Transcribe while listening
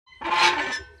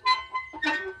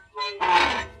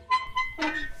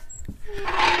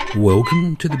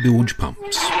Welcome to the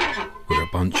Bilgepumps, where a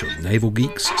bunch of naval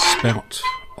geeks spout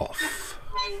off.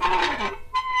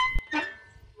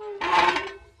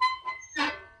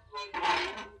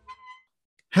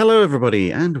 Hello,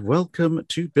 everybody, and welcome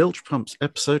to Bilgepumps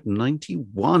episode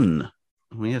 91.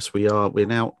 Yes, we're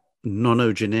now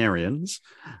nonogenarians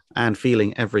and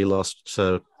feeling every last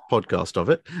podcast of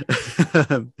it.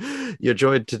 You're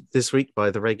joined this week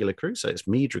by the regular crew. So it's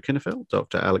me, Drew Kinnefeld,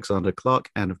 Dr. Alexander Clark,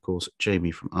 and of course,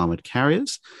 Jamie from Armored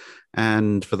Carriers.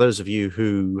 And for those of you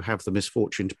who have the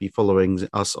misfortune to be following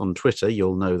us on Twitter,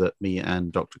 you'll know that me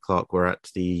and Dr. Clark were at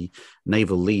the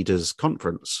Naval Leaders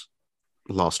Conference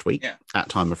last week at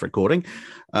time of recording.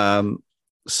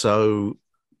 So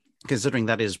considering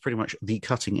that is pretty much the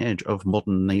cutting edge of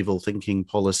modern naval thinking,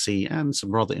 policy, and some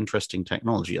rather interesting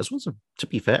technology, as well as, to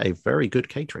be fair, a very good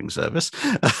catering service.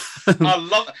 I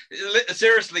love it.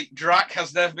 Seriously, Drac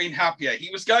has never been happier. He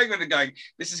was going and going,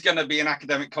 this is going to be an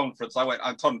academic conference. I went,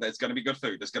 I told him there's going to be good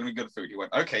food. There's going to be good food. He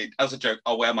went, okay, as a joke,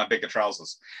 I'll wear my bigger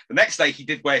trousers. The next day, he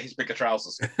did wear his bigger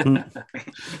trousers.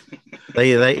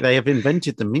 They have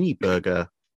invented the mini burger,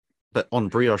 but on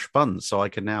brioche buns, so I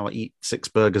can now eat 6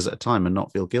 burgers at a time and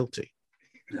not feel guilty.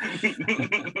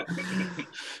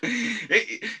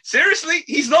 Seriously,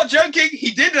 he's not joking.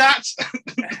 He did that.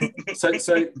 so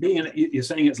you're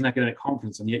saying it's an academic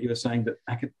conference, and yet you're saying that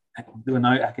there were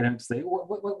no academics there.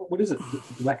 What is it?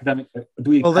 Do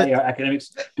we pay our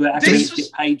academics? Do our academics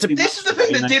get paid too much? This is the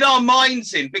thing that did our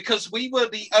minds in, because we were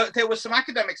there were some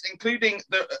academics, including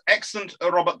the excellent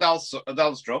Robert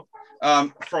Dahlström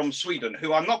from Sweden,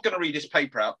 who I'm not going to read his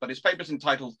paper out, but his paper is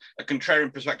entitled A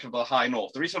Contrarian Perspective of the High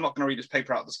North. The reason I'm not going to read his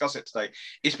paper out and discuss it today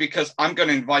is because I'm going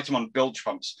to invite him on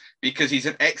Bilgepumps, because he's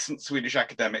an excellent Swedish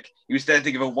academic. He was there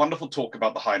to give a wonderful talk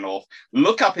about the High North.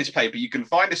 Look up his paper. You can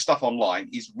find his stuff online.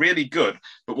 He's really good,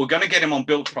 but we're going to get him on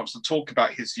Bilgepumps to talk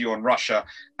about his view on Russia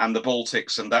and the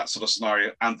Baltics and that sort of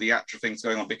scenario and the actual things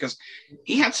going on, because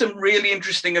he had some really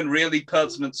interesting and really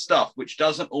pertinent stuff, which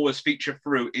doesn't always feature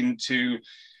through into,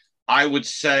 I would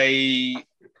say,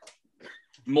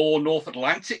 more North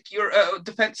Atlantic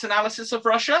defense analysis of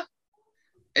Russia.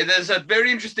 And there's a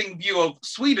very interesting view of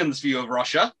Sweden's view of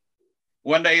Russia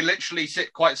when they literally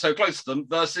sit quite so close to them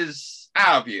versus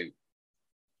our view.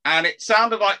 And it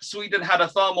sounded like Sweden had a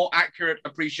far more accurate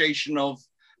appreciation of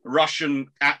Russian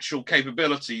actual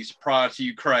capabilities prior to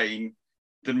Ukraine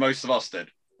than most of us did,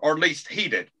 or at least he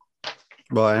did.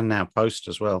 Well, and now post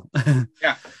as well.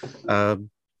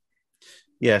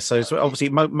 Yeah. So obviously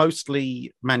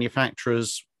mostly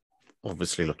manufacturers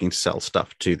obviously looking to sell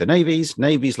stuff to the navies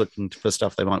looking for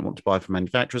stuff they might want to buy from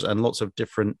manufacturers, and lots of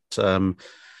different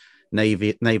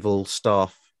naval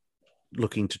staff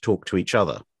looking to talk to each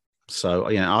other. So,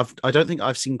 I don't think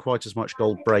I've seen quite as much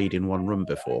gold braid in one room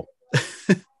before.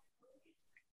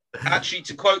 Actually,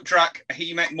 to quote Drac,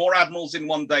 he met more admirals in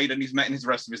one day than he's met in his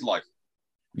rest of his life.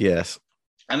 Yes.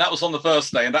 And that was on the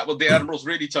first day, and that was the admirals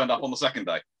really turned up on the second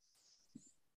day.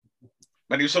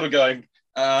 When he was sort of going...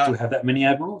 Do we have that many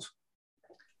admirals?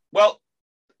 Well,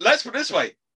 let's put it this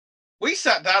way. We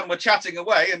sat down and were chatting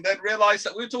away and then realised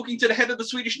that we were talking to the head of the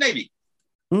Swedish Navy.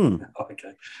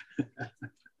 Okay.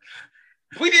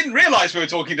 We didn't realise we were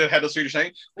talking to the head of the Swedish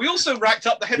Navy. We also racked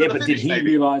up the head of the Finnish Navy. Did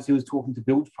he realise he was talking to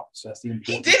Bilgepumps? That's the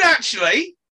important. He did,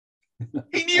 actually.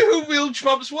 He knew who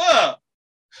Bilgepumps were.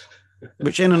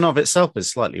 Which in and of itself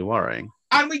is slightly worrying.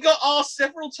 And we got asked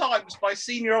several times by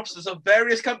senior officers of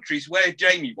various countries where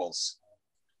Jamie was.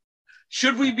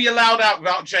 Should we be allowed out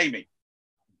without Jamie?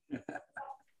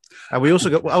 And we also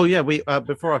got,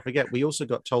 before I forget, we also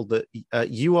got told that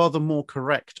you are the more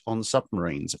correct on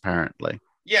submarines, apparently.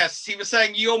 Yes, he was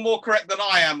saying you're more correct than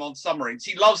I am on submarines.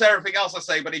 He loves everything else I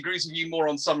say, but he agrees with you more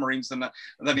on submarines than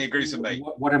he agrees with me.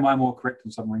 What am I more correct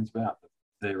on submarines about?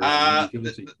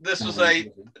 This was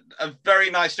a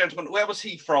very nice gentleman. Where was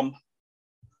he from?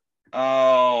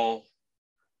 Oh,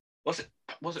 was it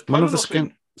one of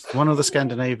the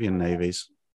Scandinavian navies?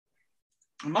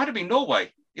 It might have been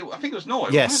Norway. I think it was Norway.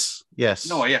 Yes.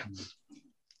 Norway, yeah.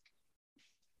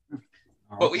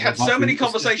 But we had so many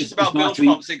conversations about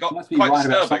Bilgepumps, it got quite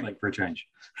disturbing. For a change.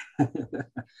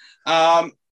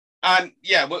 And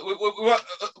yeah,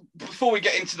 before we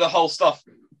get into the whole stuff,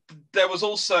 there was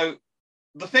also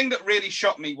the thing that really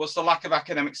shocked me was the lack of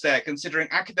academics there, considering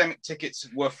academic tickets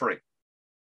were free.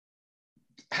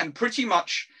 And pretty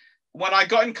much when I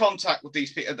got in contact with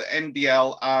these people at the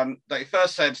NDL, they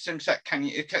first said, Simsek, can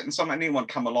anyone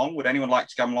come along? Would anyone like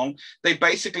to come along? They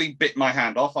basically bit my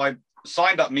hand off. I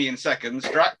signed up me in seconds.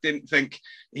 Drac didn't think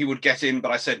he would get in,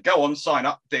 but I said, go on, sign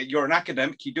up. You're an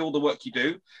academic. You do all the work you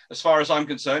do. As far as I'm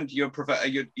concerned, you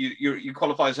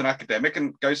qualify as an academic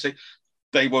and go see.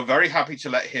 They were very happy to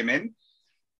let him in.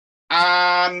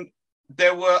 And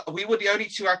we were the only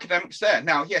two academics there.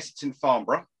 Now, yes, it's in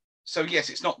Farnborough. So, yes,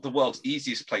 it's not the world's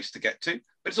easiest place to get to,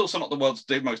 but it's also not the world's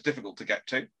most difficult to get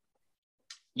to.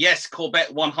 Yes,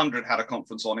 Corbett 100 had a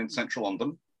conference on in central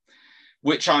London,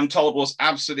 which I'm told was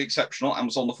absolutely exceptional and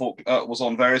was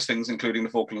on various things, including the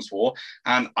Falklands War.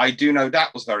 And I do know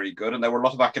that was very good. And there were a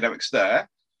lot of academics there.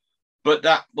 But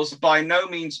that was by no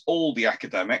means all the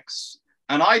academics.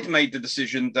 And I'd made the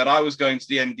decision that I was going to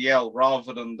the NDL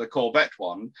rather than the Corbett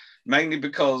one, mainly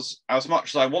because as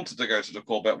much as I wanted to go to the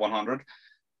Corbett 100,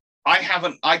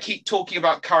 I keep talking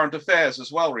about current affairs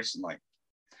as well recently.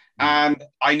 And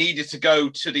I needed to go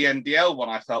to the NDL one,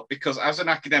 I felt, because as an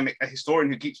academic, a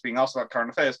historian who keeps being asked about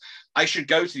current affairs, I should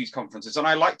go to these conferences. And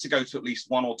I like to go to at least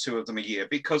one or two of them a year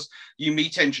because you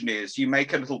meet engineers, you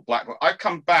make a little black book. I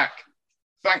come back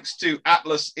thanks to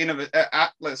Atlas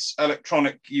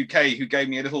Electronic UK, who gave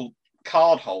me a little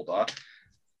card holder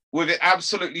with it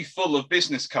absolutely full of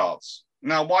business cards.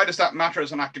 Now, why does that matter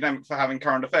as an academic for having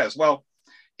current affairs? Well,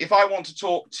 if I want to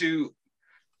talk to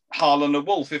Harlan and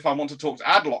Wolff, if I want to talk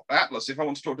to Atlas, if I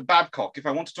want to talk to Babcock, if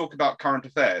I want to talk about current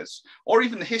affairs, or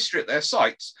even the history at their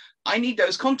sites, I need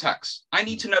those contacts. I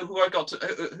need to know who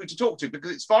to talk to,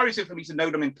 because it's far easier for me to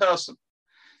know them in person.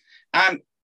 And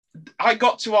I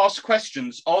got to ask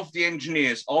questions of the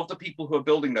engineers, of the people who are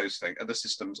building those things, the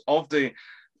systems, of the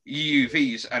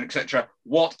EUVs and etc.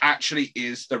 What actually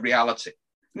is the reality?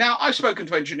 Now, I've spoken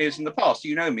to engineers in the past.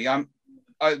 You know me.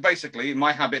 Basically,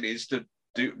 my habit is to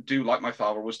do like my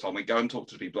father always told me, go and talk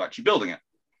to the people actually building it.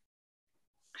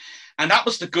 And that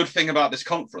was the good thing about this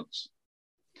conference,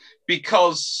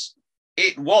 because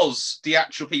it was the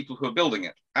actual people who are building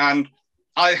it. And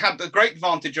I had the great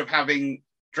advantage of having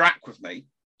Drac with me,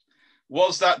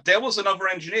 was that there was another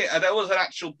engineer, there was an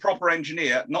actual proper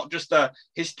engineer, not just a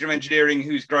history of engineering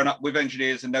who's grown up with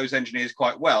engineers and knows engineers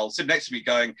quite well, sitting next to me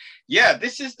going, yeah,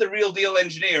 this is the real deal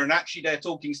engineer. And actually they're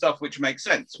talking stuff which makes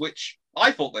sense, which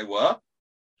I thought they were.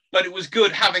 But it was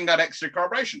good having that extra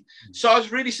corroboration. So I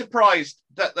was really surprised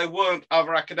that there weren't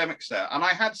other academics there. And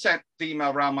I had sent the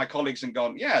email around my colleagues and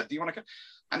gone, yeah, do you want to come?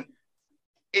 And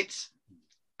it's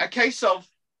a case of,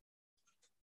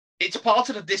 it's part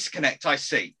of the disconnect I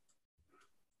see.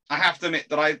 I have to admit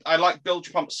that I like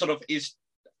Bilgepumps sort of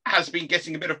has been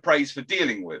getting a bit of praise for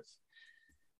dealing with,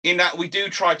 in that we do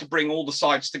try to bring all the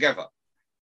sides together.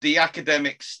 The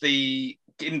academics, the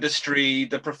industry,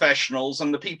 the professionals,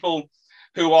 and the people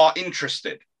who are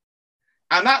interested.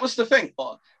 And that was the thing.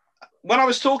 When I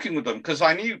was talking with them, because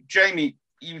I knew, Jamie,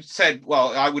 you said,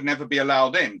 well, I would never be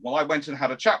allowed in. Well, I went and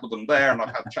had a chat with them there, and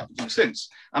I've had a chat with them since.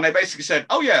 And they basically said,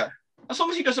 oh, yeah, as long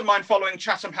as he doesn't mind following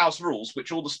Chatham House rules,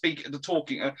 which all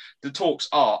the talks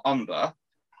are under,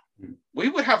 we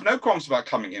would have no qualms about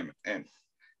coming in. And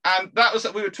that was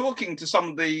that we were talking to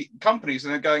some of the companies,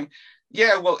 and they're going,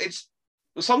 yeah, well,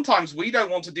 sometimes we don't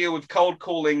want to deal with cold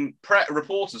calling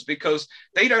reporters because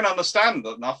they don't understand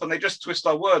enough and they just twist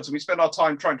our words, and we spend our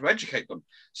time trying to educate them.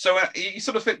 So you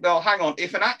sort of think, well, hang on,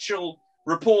 if an actual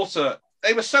reporter,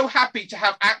 they were so happy to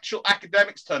have actual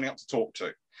academics turning up to talk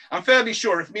to. I'm fairly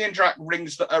sure if me and Drac ring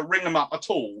them up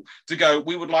at all to go,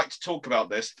 we would like to talk about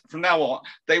this, from now on,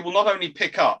 they will not only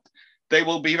pick up, they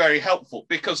will be very helpful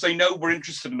because they know we're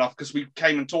interested enough because we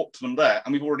came and talked to them there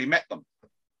and we've already met them.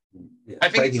 Yeah, I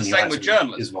think it's the same with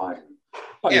journalists. Is vital.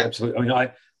 Oh, yeah, absolutely. I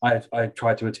mean, I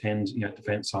try to attend,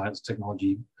 defence science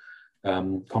technology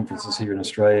conferences here in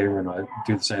Australia, and I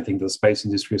do the same thing to the Space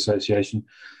Industry Association.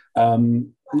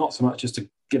 Not so much just to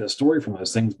get a story from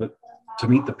those things, but to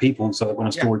meet the people, so that when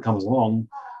a story comes along,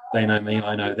 they know me,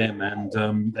 I know them,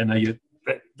 and they know you.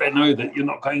 They know that you're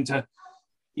not going to,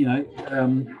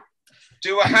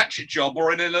 do a hatchet job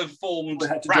or an ill-informed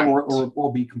job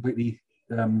or be completely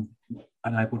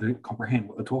unable to comprehend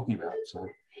what they're talking about. So,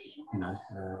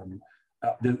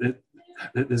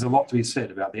 there's a lot to be said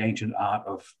about the ancient art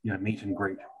of meet and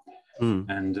greet,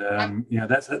 and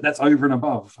that's over and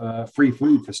above free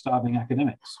food for starving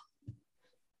academics.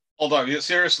 Although,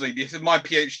 seriously, if my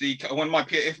PhD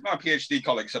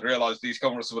colleagues had realised these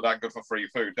conferences were that good for free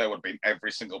food, there would have been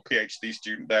every single PhD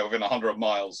student there within 100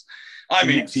 miles. I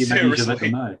mean,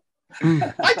 seriously. I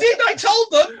did. I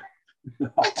told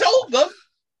them.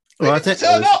 Well, they didn't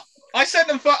turn up. I sent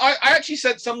them. I actually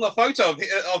sent some of the photo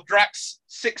of Drac's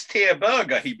 6-tier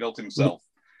burger he built himself.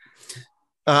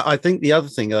 I think the other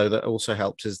thing, though, that also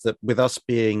helped is that with us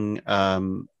being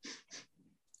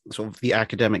sort of the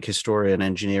academic historian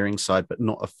engineering side, but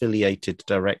not affiliated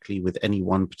directly with any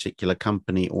one particular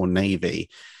company or navy,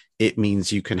 it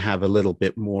means you can have a little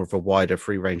bit more of a wider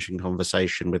free-ranging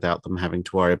conversation without them having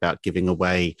to worry about giving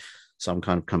away some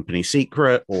kind of company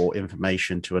secret or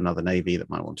information to another navy that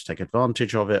might want to take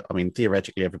advantage of it. I mean,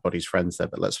 theoretically, everybody's friends there,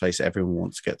 but let's face it, everyone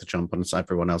wants to get the jump on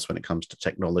everyone else when it comes to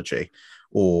technology,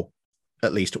 or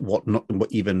at least what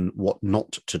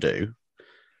not to do.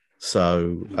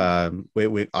 So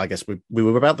I guess we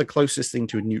were about the closest thing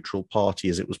to a neutral party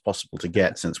as it was possible to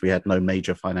get, since we had no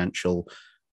major financial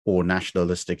or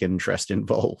nationalistic interest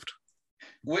involved.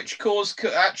 Which caused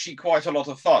actually quite a lot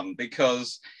of fun,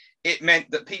 because it meant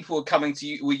that people were coming to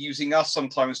you, were using us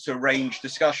sometimes to arrange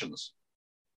discussions.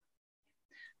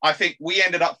 I think we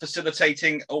ended up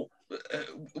facilitating,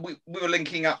 we were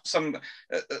linking up some,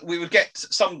 we would get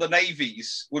some of the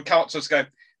navies would come up to us and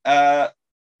go,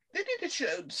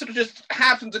 sort of just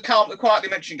happen to quietly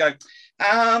mention, go,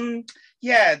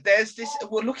 yeah, there's this,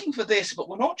 we're looking for this, but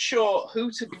we're not sure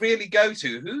who to really go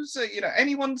to. Who's,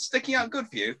 anyone sticking out good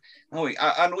for you?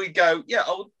 And we go, yeah,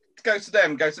 I'll go to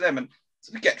them. And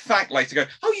so we get thanked later, go,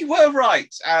 oh, you were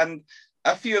right. And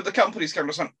a few of the companies come to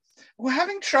us and we're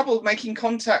having trouble making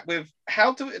contact with,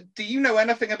 do you know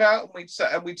anything about?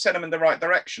 And we'd send them in the right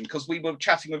direction, because we were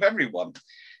chatting with everyone.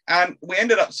 And we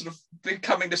ended up sort of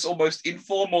becoming this almost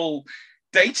informal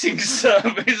dating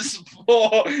service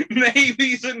for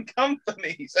navies and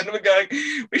companies. And we're going,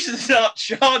 we should start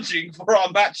charging for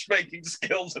our matchmaking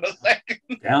skills in a second.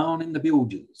 Down in the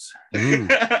bilges.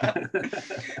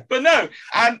 But no,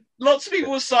 and lots of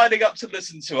people were signing up to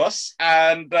listen to us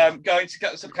and going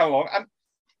to come along. And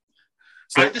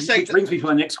so which brings me to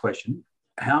my next question.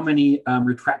 How many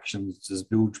retractions does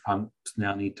Bilgepumps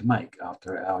now need to make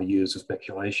after our years of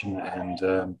speculation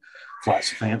and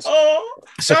flights of fancy? Oh,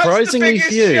 surprisingly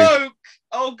few. Joke.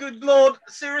 Oh, good Lord.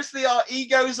 Seriously, our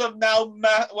egos are now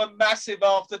were massive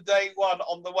after day one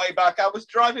on the way back. I was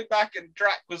driving back and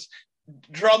Drac was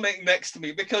drumming next to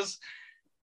me, because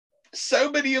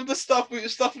so many of the stuff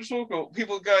was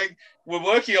people going, we're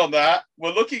working on that,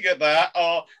 we're looking at that.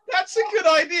 Oh, that's a good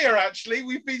idea, actually.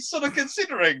 We've been sort of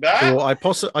considering that. Or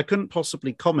I couldn't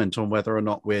possibly comment on whether or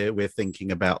not we're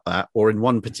thinking about that, or in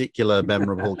one particular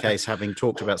memorable case, having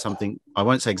talked about something, I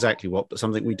won't say exactly what, but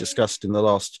something we discussed in the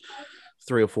last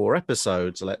 3 or 4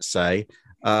 episodes, let's say.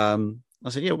 I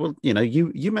said, yeah, well,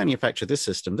 you manufacture this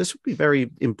system. This would be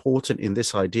very important in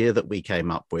this idea that we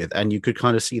came up with. And you could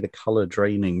kind of see the color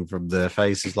draining from their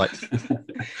faces, like,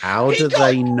 how do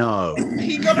they know?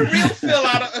 He got a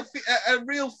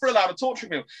real thrill out of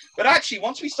torturing me. But actually,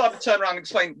 once we started to turn around and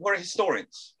explain, we're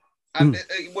historians, and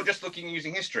we're just looking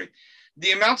using history,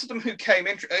 the amount of them who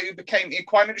became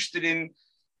quite interested in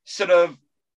sort of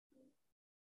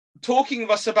talking with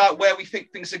us about where we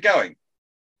think things are going.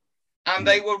 And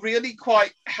they were really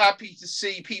quite happy to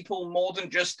see people more than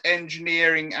just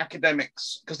engineering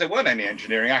academics, because there weren't any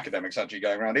engineering academics actually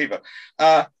going around either,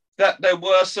 that there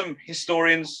were some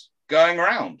historians going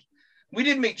around. We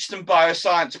did meet some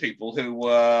bioscience people who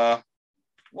were,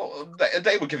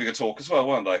 they were giving a talk as well,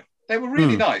 weren't they? They were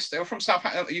really nice. They were from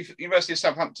University of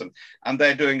Southampton, and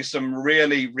they're doing some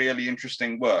really, really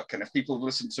interesting work. And if people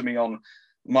listen to me on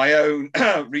my own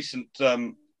recent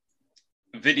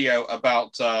video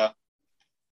about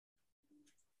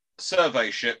survey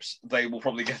ships, they will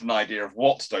probably get an idea of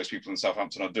what those people in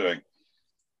Southampton are doing,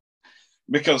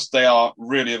 because they are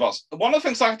really of us. One of the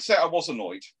things I have to say, I was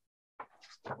annoyed.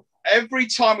 Every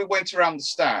time we went around the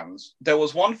stands, there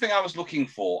was one thing I was looking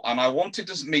for, and I wanted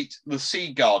to meet the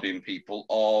Sea Guardian people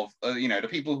of, the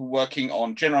people who are working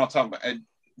on General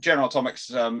Atomics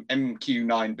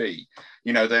MQ-9B,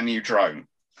 their new drone.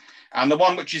 And the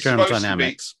one which is General supposed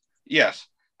Dynamics. to be, yes,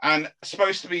 and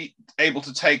supposed to be able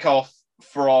to take off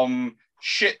from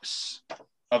ships.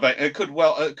 It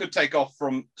could take off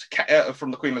from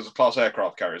the Queen Elizabeth class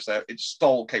aircraft carriers. It's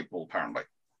STOL capable, apparently.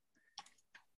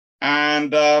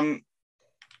 And I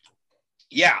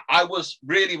was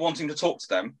really wanting to talk to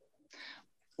them.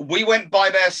 We went by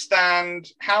their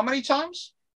stand how many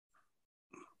times?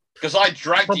 Because I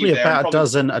dragged probably you there. About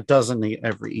a dozen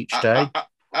every each day.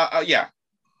 Yeah.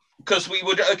 Because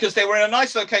they were in a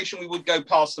nice location, we would go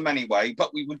past them anyway,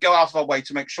 but we would go out of our way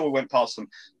to make sure we went past them.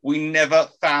 We never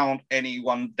found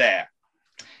anyone there.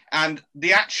 And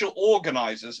the actual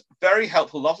organizers, very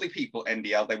helpful, lovely people,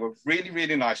 NDL, they were really,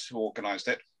 really nice who organized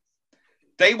it.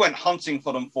 They went hunting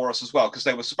for them for us as well, because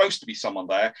there was supposed to be someone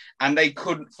there, and they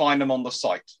couldn't find them on the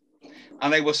site.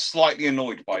 And they were slightly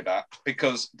annoyed by that,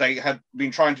 because they had been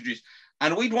trying to do...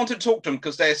 And we'd wanted to talk to them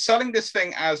because they're selling this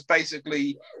thing as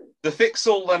basically the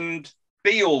fix-all and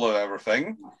be-all of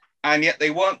everything, and yet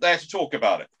they weren't there to talk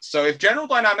about it. So if General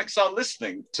Dynamics are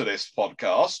listening to this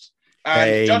podcast,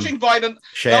 And judging by the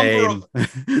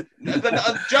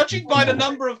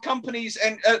number of companies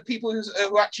and people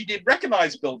who actually did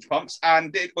recognise bilge pumps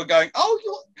and were going,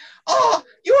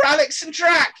 you're Alex and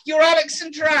Drac, you're Alex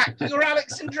and Drac, you're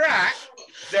Alex and Drac.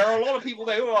 There are a lot of people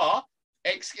there who are.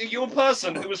 Your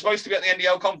person who was supposed to be at the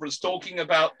NDL conference talking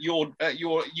about your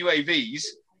UAVs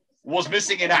was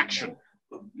missing in action.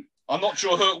 I'm not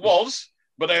sure who it was,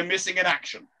 but they're missing in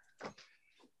action.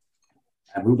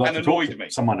 And we would like to talk to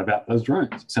someone about those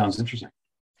drones. It sounds interesting.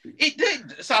 It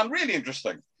did sound really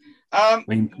interesting.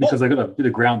 Because they've got a bit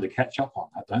of ground to catch up on,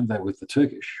 don't they, with the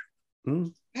Turkish?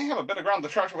 Mm. They have a bit of ground to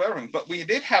catch up with everything, but we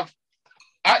did have,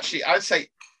 actually, I'd say,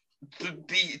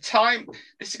 the time,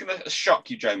 this is going to shock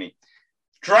you, Jamie.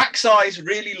 Drac's eyes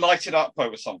really lighted up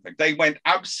over something. They went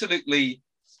absolutely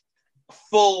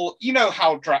full, you know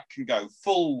how Drac can go,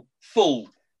 full.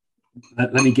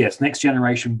 Let me guess. Next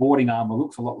generation boarding armor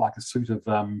looks a lot like a suit of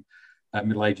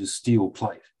Middle Ages steel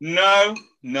plate. No.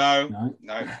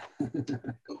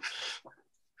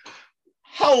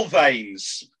 Hull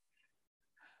veins.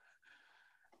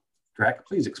 Drac,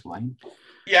 please explain.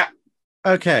 Yeah.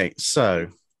 Okay, so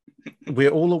we're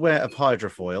all aware of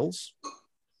hydrofoils.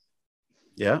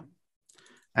 Yeah.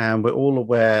 And we're all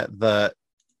aware that,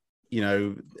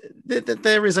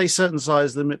 there is a certain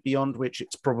size limit beyond which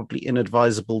it's probably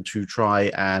inadvisable to try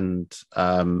and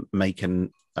make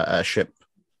a ship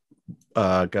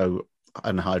go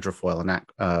an hydrofoil and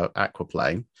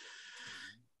aquaplane.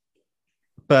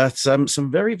 But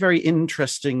some very, very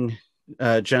interesting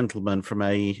gentlemen from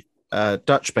a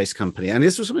Dutch-based company, and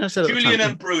this was something I said Julian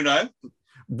and Bruno,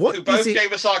 who both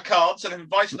gave us our cards and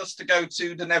invited us to go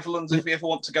to the Netherlands if we ever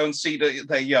want to go and see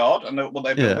their yard and what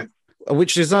they're building.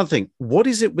 Which is another thing. What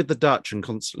is it with the Dutch and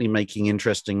constantly making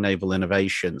interesting naval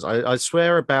innovations? I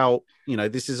swear about,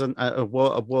 this is a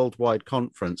worldwide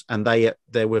conference, and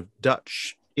there were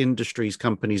Dutch industries,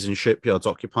 companies, and shipyards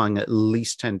occupying at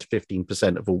least 10 to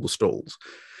 15% of all the stalls.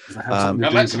 And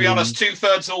let's be honest,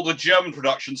 2/3 of all the German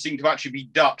production seem to actually be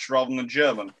Dutch rather than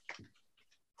German.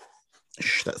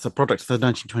 That's a product of the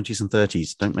 1920s and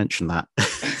 30s. Don't mention that.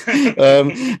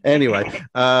 Anyway,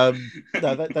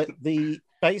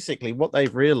 basically what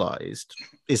they've realized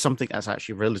is something that's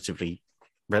actually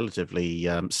relatively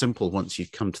simple once you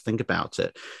come to think about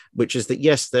it, which is that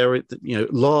yes, there are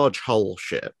large hull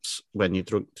ships when you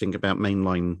think about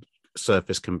mainline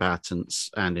surface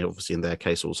combatants, and obviously in their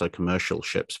case also commercial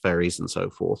ships, ferries and so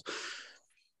forth.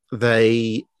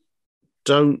 They're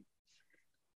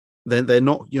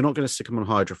not, you're not going to stick them on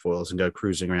hydrofoils and go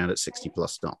cruising around at 60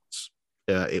 plus knots.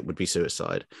 It would be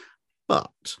suicide.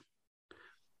 But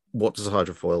what does a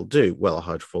hydrofoil do? Well, a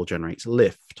hydrofoil generates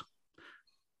lift.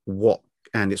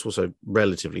 And it's also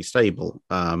relatively stable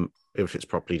if it's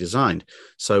properly designed.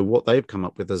 So what they've come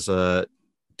up with as a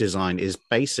design is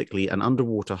basically an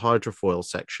underwater hydrofoil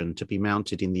section to be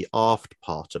mounted in the aft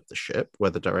part of the ship,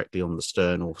 whether directly on the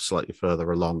stern or slightly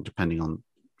further along, depending on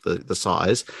the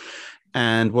size.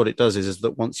 And what it does is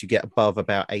that once you get above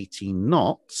about 18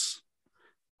 knots,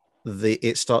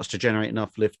 it starts to generate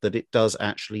enough lift that it does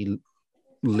actually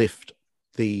lift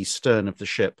the stern of the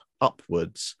ship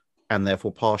upwards and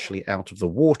therefore partially out of the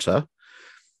water,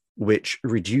 which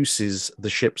reduces the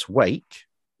ship's wake,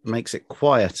 makes it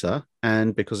quieter,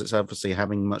 and because it's obviously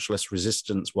having much less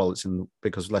resistance while it's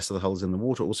because less of the hull is in the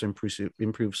water, also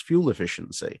improves fuel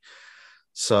efficiency.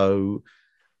 So,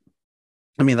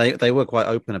 I mean, they were quite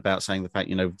open about saying the fact,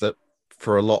 that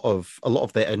for a lot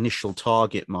of their initial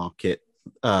target market,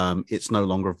 it's no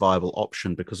longer a viable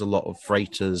option because a lot of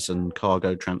freighters and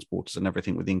cargo transporters and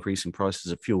everything with the increasing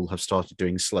prices of fuel have started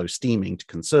doing slow steaming to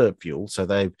conserve fuel. So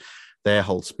their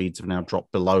hull speeds have now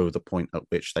dropped below the point at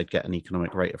which they'd get an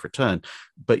economic rate of return.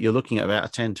 But you're looking at about a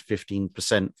 10 to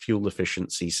 15% fuel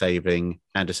efficiency saving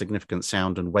and a significant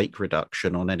sound and wake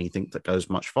reduction on anything that goes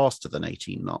much faster than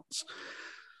 18 knots.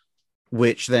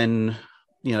 Which then,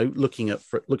 looking at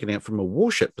it from a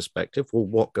warship perspective, well,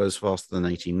 what goes faster than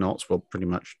 18 knots? Well, pretty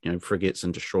much, frigates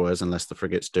and destroyers, unless the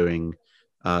frigate's doing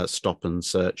stop and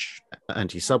search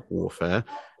anti-sub warfare.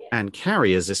 And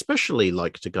carriers especially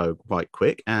like to go quite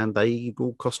quick, and they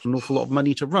will cost an awful lot of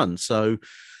money to run. So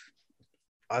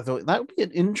I thought that would be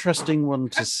an interesting one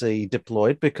to see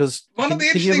deployed, because can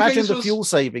you imagine the fuel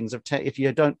savings of if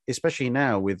you don't, especially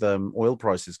now with oil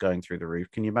prices going through the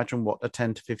roof, can you imagine what a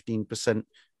 10 to 15%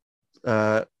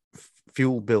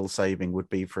 fuel bill saving would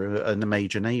be for a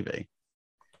major navy?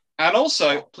 And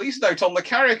also, please note on the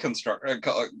carrier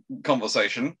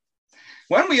conversation,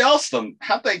 when we asked them,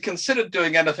 had they considered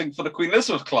doing anything for the Queen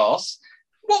Elizabeth class,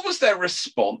 what was their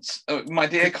response, my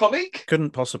dear colleague?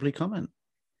 Couldn't possibly comment.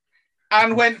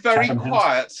 And went very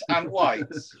quiet and white.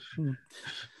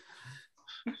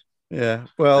 Yeah.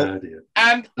 Well,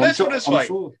 and let's put it this way.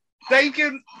 Sure. They've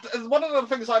given, one of the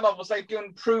things I love was they've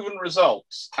given proven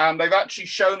results, and they've actually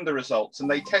shown the results, and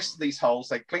they tested these holes,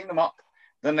 they clean them up,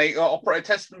 then they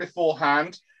tested them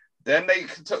beforehand, then they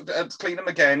took clean them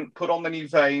again, put on the new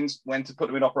vanes, went to put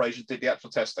them in operation, did the actual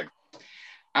testing.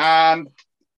 And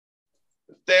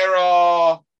there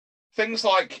are things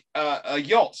like a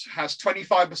yacht has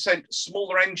 25%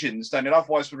 smaller engines than it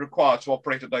otherwise would require to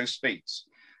operate at those speeds,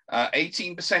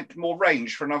 18% more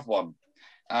range for another one.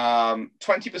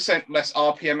 20% less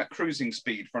RPM at cruising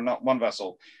speed for one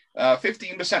vessel,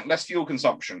 15% less fuel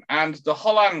consumption. And the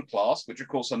Holland class, which of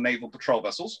course are naval patrol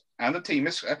vessels, and the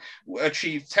Themis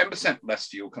achieved 10% less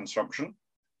fuel consumption.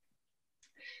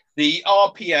 The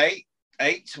RPA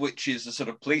 8, which is a sort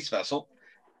of police vessel,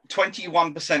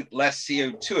 21% less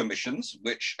CO2 emissions,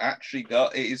 which actually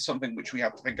is something which we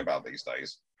have to think about these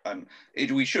days. And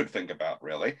we should think about,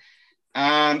 really.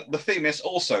 And the Themis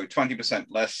also 20%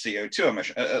 less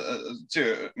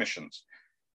CO2 emissions.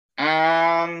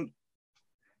 And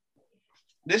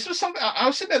this was something I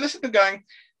was sitting there listening going,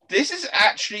 this is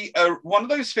actually one of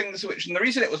those things which, and the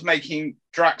reason it was making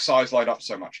Drax eyes light up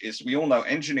so much is we all know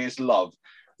engineers love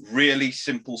really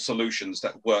simple solutions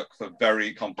that work for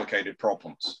very complicated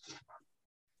problems.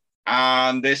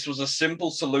 And this was a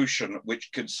simple solution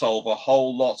which could solve a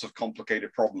whole lot of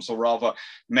complicated problems, or rather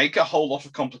make a whole lot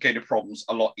of complicated problems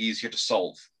a lot easier to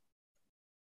solve.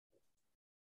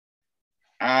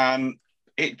 And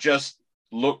it just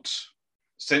looked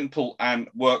simple and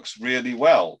works really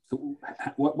well. So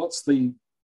what's the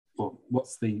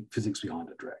physics behind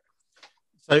it, Drake?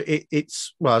 So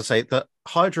it's, well, I'd say that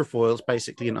hydrofoil is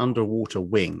basically an underwater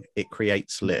wing. It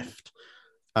creates lift.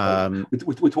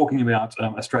 We're talking about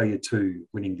Australia 2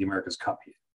 winning the America's Cup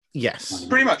here. Yes.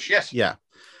 Pretty much, yes. Yeah.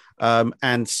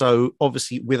 And so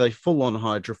obviously with a full-on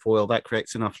hydrofoil, that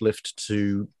creates enough lift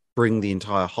to bring the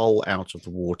entire hull out of the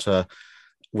water,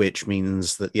 which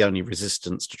means that the only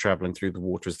resistance to traveling through the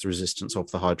water is the resistance of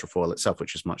the hydrofoil itself,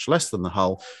 which is much less than the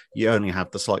hull. You only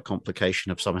have the slight complication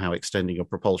of somehow extending your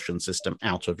propulsion system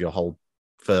out of your hull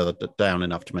further down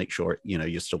enough to make sure,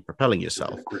 you're still propelling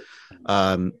yourself.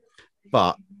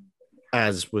 But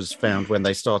as was found when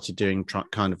they started doing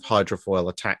kind of hydrofoil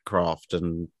attack craft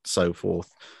and so forth,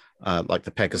 like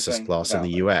the Pegasus class in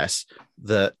the US,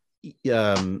 that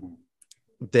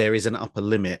there is an upper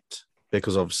limit,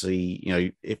 because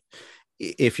obviously,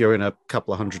 if you're in a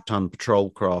couple of 100-ton patrol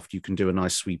craft, you can do a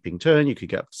nice sweeping turn. You could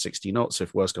get up to 60 knots.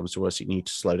 If worse comes to worse, you need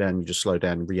to slow down. You just slow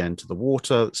down and re-enter the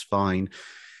water. That's fine.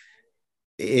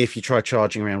 If you try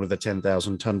charging around with a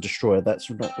 10,000-ton destroyer, that's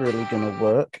not really going to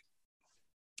work.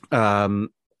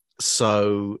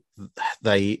 So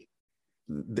the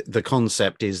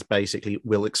concept is basically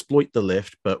we'll exploit the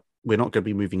lift, but we're not going to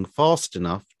be moving fast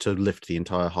enough to lift the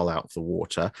entire hull out of the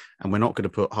water, and we're not going to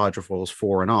put hydrofoils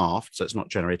fore and aft, so it's not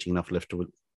generating enough lift to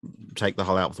take the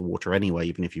hull out of the water anyway,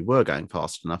 even if you were going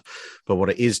fast enough. But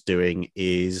what it is doing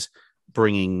is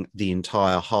bringing the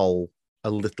entire hull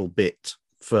a little bit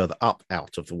further up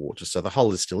out of the water. So the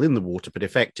hull is still in the water, but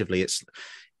effectively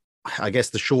I guess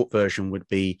the short version would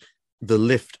be the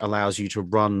lift allows you to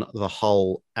run the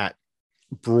hull at,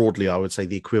 broadly, I would say,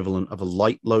 the equivalent of a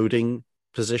light loading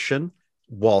position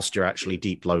whilst you're actually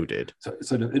deep loaded. So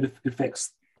it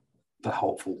affects the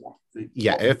hull form.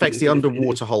 It affects the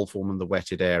underwater hull form and the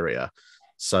wetted area.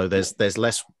 So there's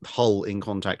less hull in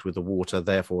contact with the water,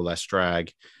 therefore less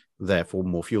drag, therefore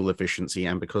more fuel efficiency.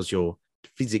 And because you're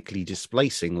physically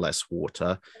displacing less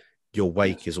water, your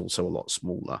wake is also a lot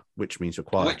smaller, which means you're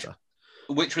quieter.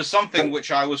 Which was something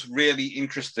which I was really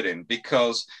interested in,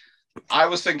 because I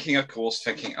was thinking,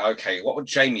 okay, what would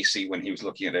Jamie see when he was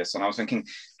looking at this? And I was thinking,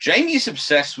 Jamie's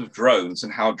obsessed with drones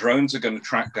and how drones are going to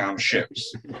track down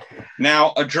ships.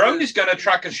 Now, a drone is going to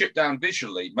track a ship down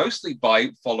visually, mostly by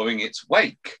following its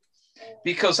wake,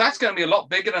 because that's going to be a lot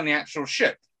bigger than the actual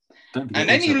ship. And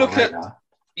then you look at,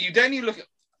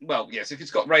 well, yes, if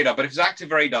it's got radar, but if it's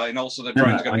active radar, and also the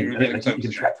drone's going to be revealing its own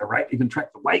position. You can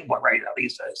track the wake by radar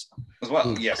these days. As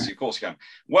well, yes, of course you can.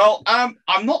 Well, I'm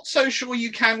not so sure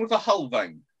you can with a hull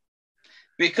vane.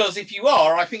 Because if you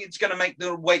are, I think it's going to make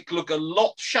the wake look a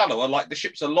lot shallower, like the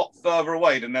ship's a lot further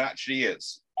away than it actually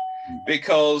is.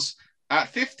 Because at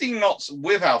 15 knots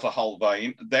without a hull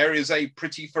vane, there is a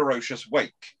pretty ferocious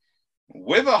wake.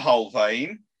 With a hull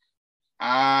vane,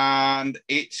 and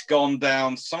it's gone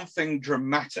down something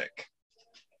dramatic.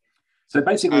 So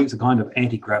basically, it's a kind of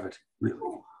anti-gravity, really.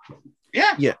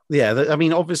 Yeah. I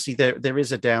mean, obviously, there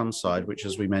is a downside, which,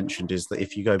 as we mentioned, is that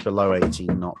if you go below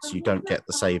 18 knots, you don't get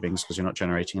the savings because you're not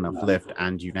generating enough lift,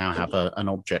 and you now have an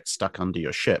object stuck under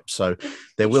your ship. So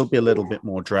there will be a little bit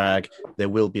more drag. There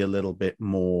will be a little bit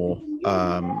more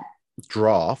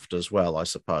draft as well, I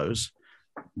suppose.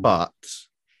 But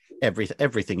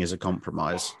everything is a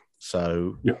compromise.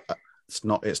 So it's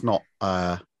not.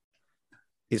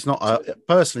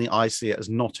 Personally, I see it as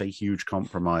not a huge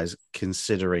compromise,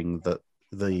 considering that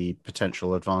the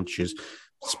potential advantages,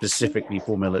 specifically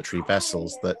for military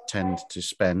vessels that tend to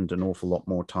spend an awful lot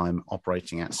more time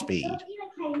operating at speed.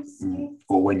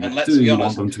 Or when you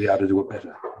want them to be able to do it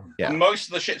better. Yeah. And most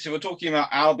of the ships, if we're talking about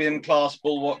Albion class,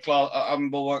 Bulwark class,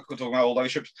 Bulwark, we're talking about all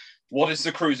those ships. What is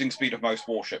the cruising speed of most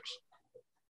warships?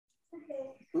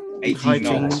 18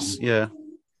 knots. Yeah.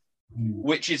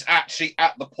 Which is actually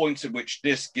at the point at which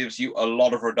this gives you a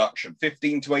lot of reduction.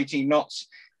 15 to 18 knots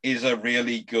is a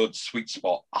really good sweet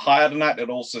spot. Higher than that, it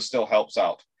also still helps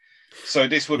out. So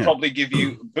this would probably give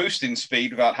you boost in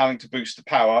speed without having to boost the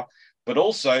power, but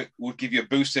also would give you a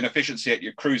boost in efficiency at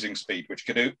your cruising speed, which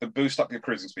could boost up your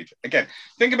cruising speed. Again,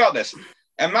 think about this.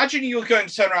 Imagine you're going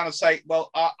to turn around and say,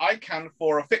 well, I can,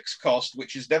 for a fixed cost,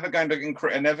 which is never going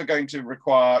to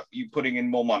require you putting in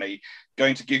more money,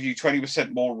 going to give you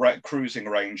 20% more cruising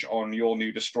range on your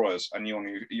new destroyers and your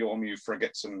new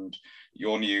frigates and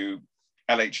your new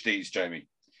LHDs, Jamie.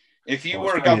 If you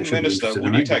were a government minister,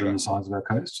 would you take the size of our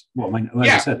coast? Well, I mean, like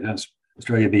I said,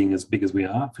 Australia being as big as we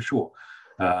are, for sure.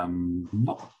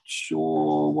 Not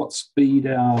sure what speed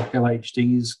our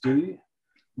LHDs do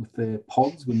with their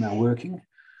pods when they're working.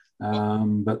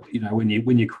 But when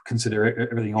you consider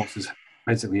everything else is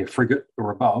basically a frigate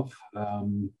or above,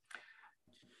 and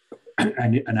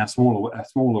our smaller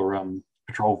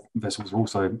patrol vessels are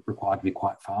also required to be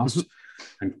quite fast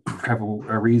and travel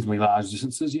reasonably large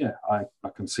distances. Yeah, I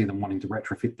can see them wanting to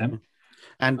retrofit them.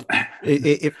 And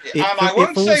I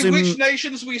won't say which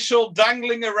nations we saw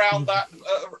dangling around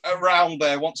around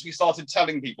there once we started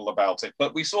telling people about it,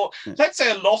 but we saw, let's say,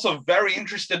 a lot of very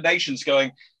interested nations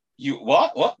going, "You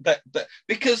what?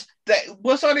 Because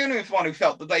was I the only one who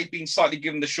felt that they'd been slightly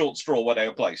given the short straw where they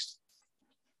were placed?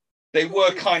 They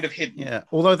were kind of hidden." Yeah,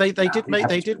 although they did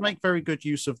make very good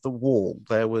use of the wall.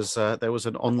 There was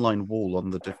an online wall on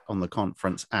the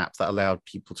conference app that allowed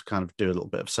people to kind of do a little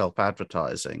bit of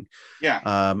self-advertising.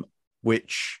 Yeah,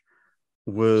 which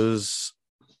was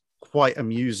quite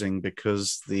amusing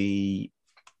because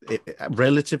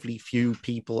relatively few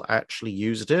people actually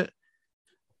used it,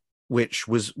 which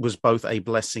was both a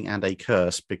blessing and a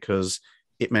curse, because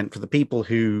it meant for the people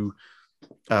who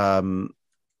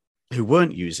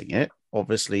weren't using it,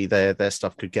 obviously their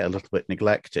stuff could get a little bit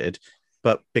neglected.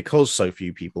 But because so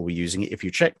few people were using it, if you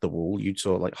check the wall, you'd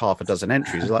saw like half a dozen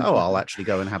entries. Like, oh, I'll actually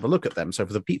go and have a look at them. So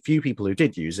for the few people who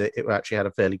did use it, it actually had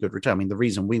a fairly good return. I mean, the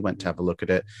reason we went to have a look at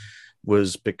it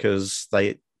was because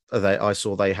I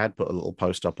saw they had put a little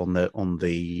post up on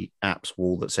the app's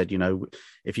wall that said,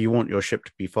 if you want your ship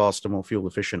to be faster, more fuel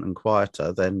efficient and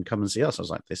quieter, then come and see us. I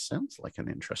was like, this sounds like an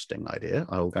interesting idea.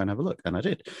 I will go and have a look. And I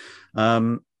did.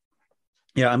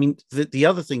 I mean, the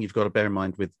other thing you've got to bear in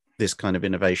mind with this kind of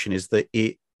innovation is that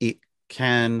it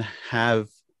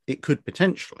could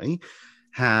potentially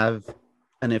have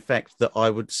an effect that I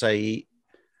would say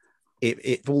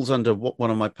it falls under one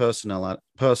of my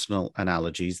personal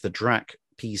analogies, the DRAC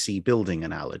PC building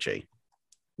analogy,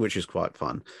 which is quite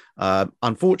fun.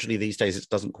 Unfortunately, these days it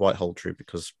doesn't quite hold true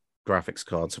because graphics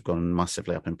cards have gone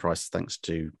massively up in price thanks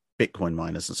to Bitcoin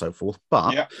miners and so forth.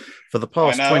 But for the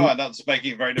past that's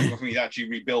making it very difficult for me to actually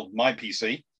rebuild my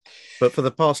PC. But for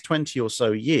the past 20 or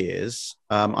so years,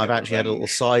 I've actually had a little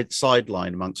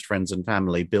sideline amongst friends and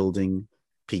family building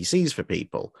PCs for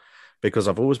people, because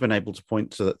I've always been able to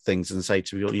point to things and say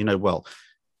to people,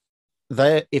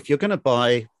 if you're going to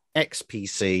buy X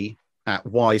PC at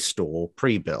Y store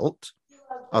pre-built,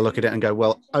 I look at it and go,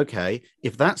 well, okay,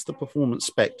 if that's the performance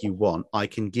spec you want, I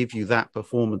can give you that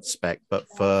performance spec, but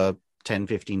for 10,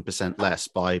 15% less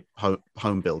by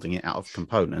home building it out of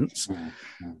components.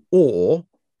 Or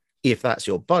if that's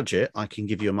your budget, I can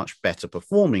give you a much better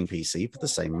performing PC for the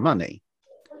same money.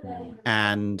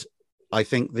 And I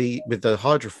think with the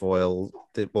hydrofoil,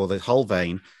 the hull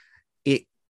vane, it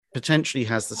potentially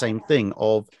has the same thing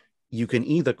of, you can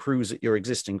either cruise at your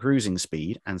existing cruising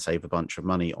speed and save a bunch of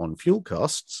money on fuel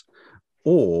costs,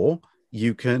 or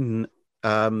you can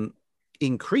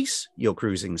increase your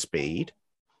cruising speed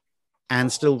and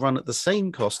still run at the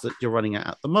same cost that you're running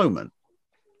at the moment.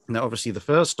 Now, obviously, the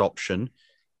first option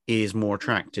is more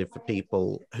attractive for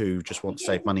people who just want to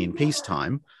save money in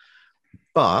peacetime,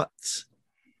 but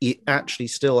it actually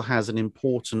still has an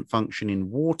important function in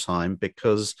wartime,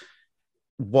 because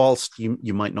whilst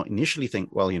you might not initially think,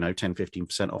 well,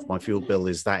 10-15% off my fuel bill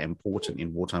is that important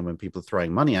in wartime when people are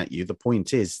throwing money at you, the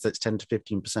point is that's 10 to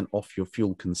 15% off your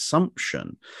fuel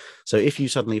consumption. So if you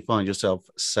suddenly find yourself,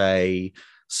 say,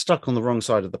 stuck on the wrong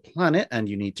side of the planet and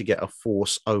you need to get a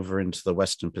force over into the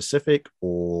Western Pacific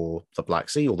or the Black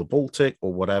Sea or the Baltic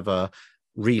or whatever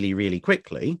really, really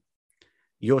quickly,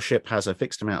 your ship has a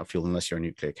fixed amount of fuel, unless you're a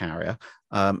nuclear carrier,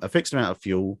 a fixed amount of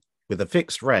fuel with a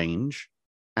fixed range.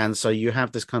 And so you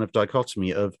have this kind of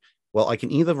dichotomy of, well, I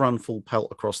can either run full pelt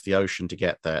across the ocean to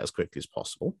get there as quickly as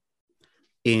possible,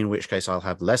 in which case I'll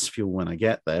have less fuel when I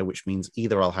get there, which means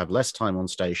either I'll have less time on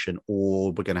station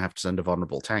or we're going to have to send a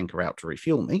vulnerable tanker out to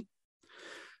refuel me,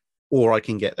 or I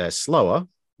can get there slower,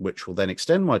 which will then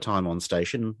extend my time on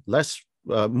station,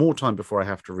 more time before I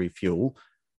have to refuel,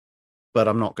 but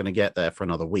I'm not going to get there for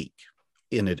another week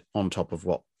on top of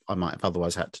what I might have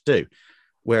otherwise had to do.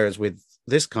 Whereas with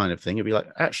this kind of thing, it'd be like,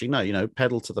 actually, no,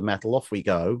 pedal to the metal, off we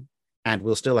go, and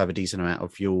we'll still have a decent amount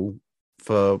of fuel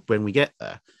for when we get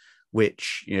there,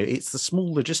 which, it's the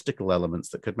small logistical elements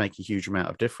that could make a huge amount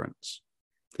of difference,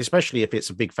 especially if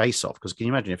it's a big face-off. Because can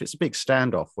you imagine if it's a big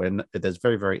standoff when there's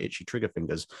very, very itchy trigger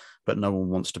fingers, but no one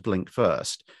wants to blink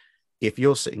first? If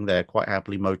you're sitting there quite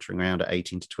happily motoring around at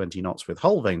 18 to 20 knots with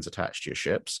hull vanes attached to your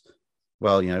ships,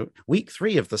 well, week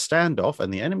 3 of the standoff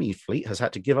and the enemy fleet has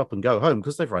had to give up and go home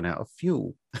because they've run out of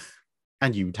fuel.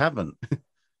 And you haven't.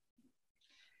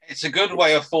 It's a good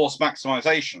way of force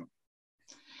maximization.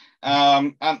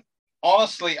 And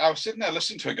honestly, I was sitting there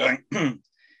listening to it going,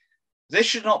 this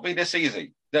should not be this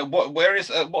easy.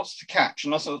 What's the catch?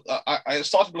 And also, I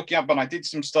started looking up and I did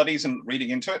some studies and reading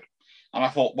into it. And I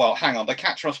thought, well, hang on, the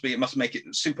catch must be, it must make it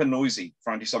super noisy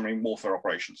for anti-submarine warfare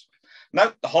operations.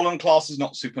 No, the Holland class is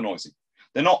not super noisy.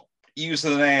 They're not used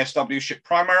as an ASW ship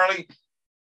primarily,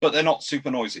 but they're not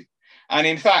super noisy. And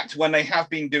in fact, when they have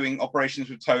been doing operations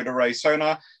with towed array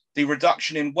sonar, the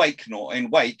reduction in wake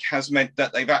has meant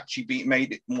that they've actually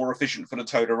made it more efficient for the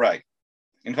towed array.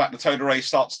 In fact, the towed array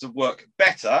starts to work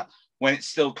better when it's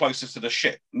still closer to the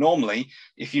ship. Normally,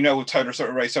 if you know with towed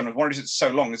array sonar, one reason it's so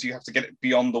long is you have to get it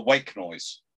beyond the wake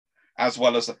noise, as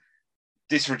well as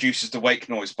this reduces the wake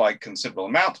noise by a considerable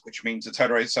amount, which means the towed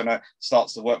array sonar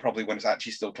starts to work probably when it's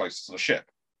actually still closer to the ship,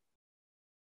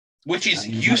 which is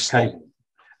useful.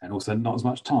 And also not as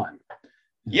much time.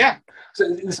 Yeah. So,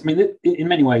 in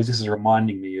many ways, this is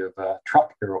reminding me of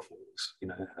truck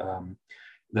aerofoils.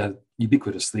 They're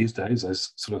ubiquitous these days,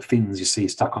 those sort of fins you see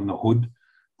stuck on the hood,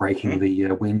 breaking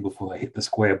the wing before they hit the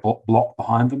square block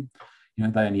behind them.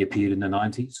 They only appeared in the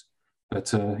 90s.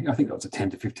 But I think that was a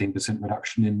 10 to 15%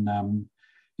 reduction in,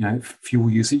 fuel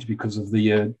usage because of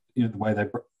the way they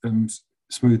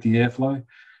smooth the airflow.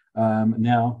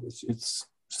 Now it's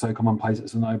so commonplace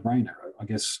it's a no-brainer. I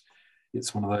guess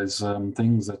it's one of those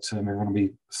things that everyone will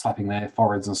be slapping their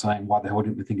foreheads and saying, why the hell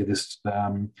didn't we think of this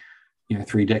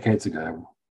 3 decades ago?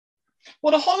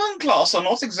 Well, the Holland class are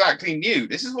not exactly new.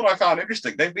 This is what I found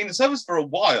interesting. They've been in service for a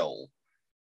while,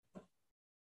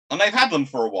 and they've had them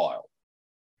for a while.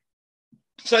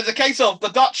 So it's a case of the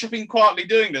Dutch have been quietly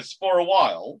doing this for a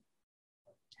while,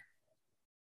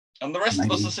 and the rest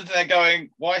of us are sitting there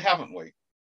going, why haven't we?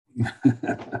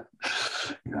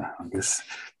 Yeah, I guess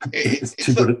it's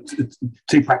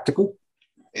too practical.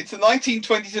 It's the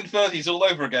 1920s and 30s all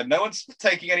over again. No one's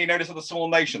taking any notice of the small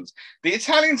nations. The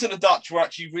Italians and the Dutch were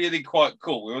actually really quite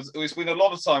cool. We spent a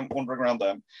lot of time wandering around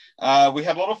them. We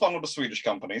had a lot of fun with the Swedish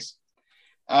companies.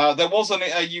 There was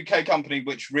a UK company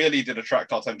which really did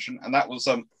attract our attention, and that was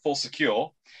Full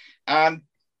Secure. And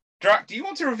Drac, do you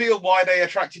want to reveal why they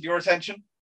attracted your attention?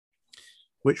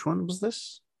 Which one was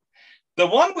this? The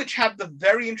one which had the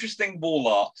very interesting wall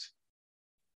art.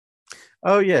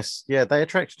 Oh, yes. Yeah, they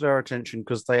attracted our attention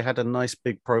because they had a nice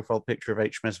big profile picture of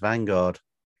HMS Vanguard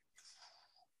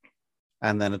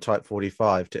and then a Type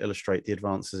 45 to illustrate the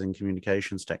advances in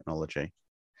communications technology.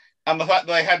 And the fact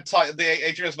that they had the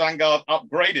HMS Vanguard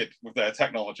upgraded with their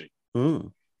technology.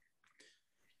 Mm.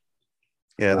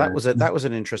 Yeah, that was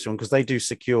an interesting one because they do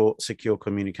secure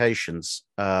communications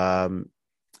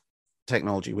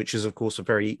technology, which is, of course,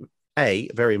 very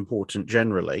important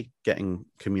generally, getting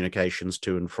communications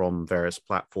to and from various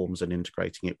platforms and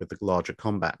integrating it with the larger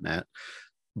combat net,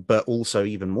 but also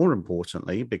even more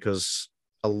importantly, because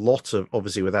a lot of,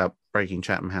 obviously without breaking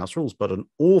Chatham House rules, but an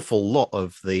awful lot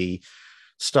of the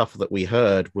stuff that we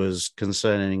heard was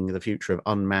concerning the future of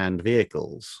unmanned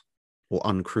vehicles or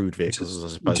uncrewed vehicles, I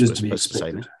suppose we're supposed to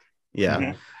say now. Yeah.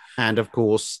 Mm-hmm. And of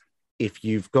course, if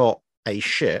you've got a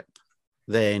ship,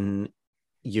 then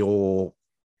your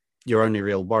your only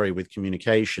real worry with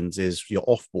communications is your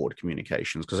off-board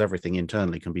communications, because everything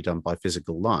internally can be done by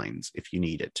physical lines if you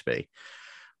need it to be.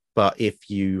 But if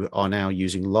you are now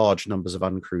using large numbers of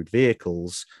uncrewed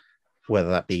vehicles, whether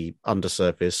that be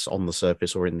undersurface, on the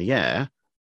surface, or in the air,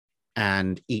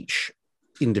 and each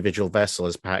individual vessel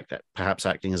is perhaps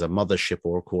acting as a mothership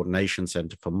or a coordination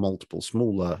center for multiple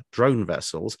smaller drone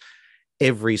vessels,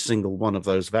 every single one of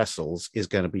those vessels is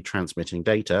going to be transmitting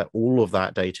data. All of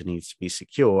that data needs to be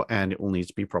secure, and it all needs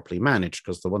to be properly managed,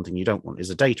 because the one thing you don't want is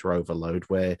a data overload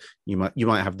where you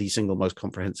might have the single most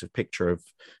comprehensive picture of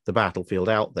the battlefield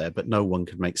out there, but no one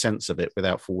can make sense of it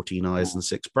without 14 eyes and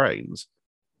 6 brains.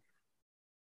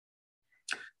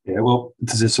 Yeah, well,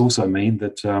 does this also mean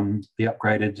that the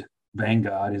upgraded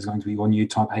Vanguard is going to be on new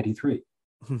Type 83?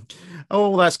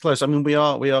 Oh, that's close. I mean, we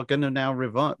are going to now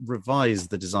revise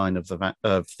the design of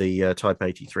the Type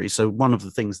 83. So one of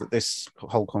the things that this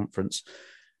whole conference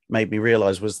made me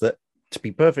realize was that, to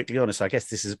be perfectly honest, I guess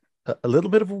this is a little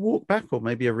bit of a walk back, or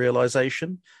maybe a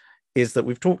realization, is that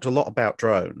we've talked a lot about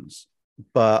drones,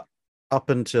 but up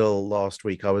until last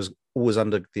week, I was always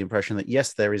under the impression that,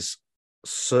 yes, there is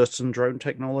certain drone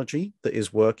technology that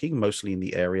is working, mostly in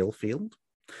the aerial field.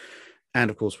 And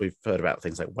of course, we've heard about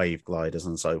things like wave gliders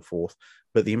and so forth.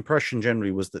 But the impression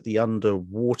generally was that the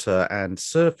underwater and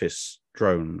surface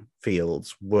drone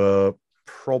fields were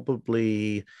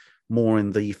probably more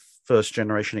in the first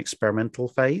generation experimental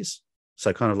phase.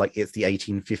 So kind of like it's the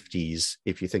 1850s,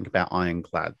 if you think about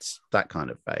ironclads, that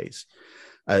kind of phase.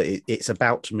 It's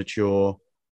about to mature,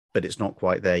 but it's not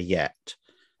quite there yet.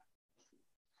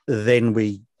 Then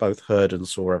we both heard and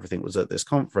saw everything was at this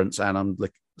conference, and I'm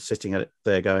sitting at it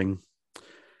there going,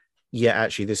 yeah,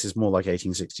 actually, this is more like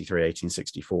 1863,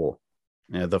 1864.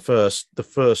 You know, the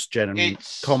first gen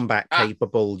combat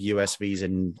capable USVs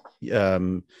and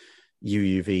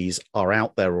UUVs are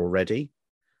out there already.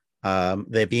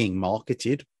 They're being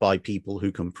marketed by people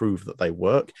who can prove that they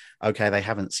work. Okay, they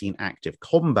haven't seen active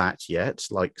combat yet,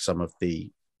 like some of the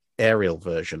aerial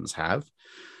versions have,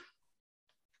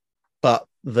 but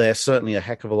they're certainly a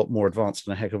heck of a lot more advanced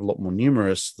and a heck of a lot more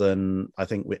numerous than I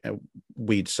think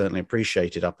we'd certainly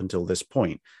appreciated up until this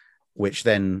point, which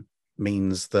then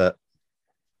means that,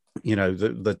 you know,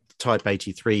 the Type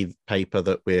 83 paper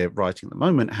that we're writing at the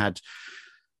moment had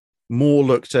more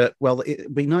looked at, well,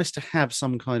 it'd be nice to have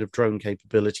some kind of drone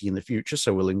capability in the future,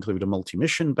 so we'll include a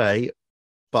multi-mission bay,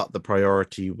 but the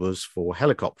priority was for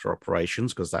helicopter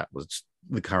operations, because that was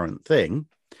the current thing.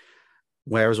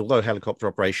 Whereas although helicopter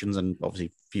operations and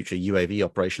obviously future UAV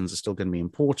operations are still going to be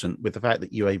important, with the fact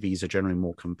that UAVs are generally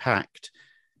more compact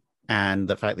and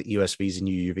the fact that USVs and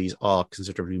UUVs are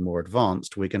considerably more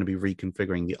advanced, we're going to be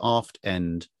reconfiguring the aft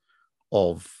end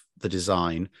of the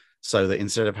design so that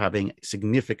instead of having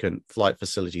significant flight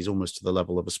facilities almost to the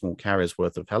level of a small carrier's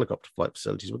worth of helicopter flight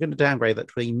facilities, we're going to downgrade that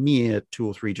to a mere 2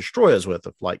 or 3 destroyers worth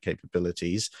of flight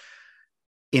capabilities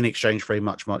in exchange for a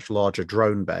much, much larger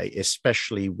drone bay,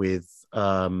 especially with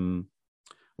I think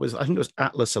it was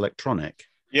Atlas Electronic.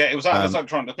 Yeah, it was Atlas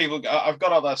Electronic. The people, I've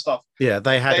got all that stuff. Yeah,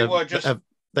 they had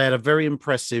a very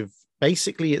impressive.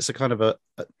 Basically, it's a kind of a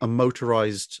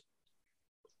motorized,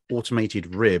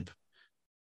 automated rib,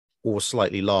 or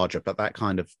slightly larger, but that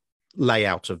kind of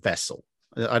layout of vessel.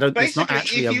 I don't. Basically, it's not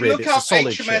actually a rib; it's a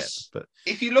solid ship. But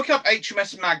if you look up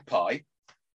HMS Magpie,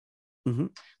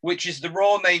 which is the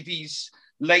Royal Navy's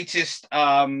latest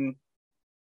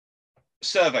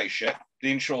survey ship,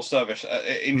 the inshore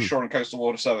and coastal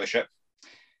water survey ship,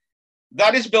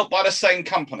 that is built by the same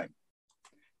company.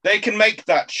 They can make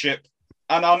that ship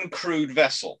an uncrewed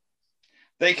vessel.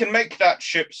 They can make that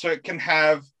ship so it can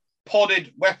have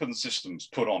podded weapon systems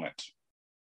put on it.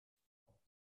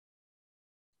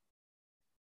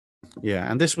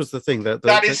 Yeah, and this was the thing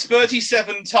that is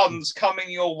 37 tons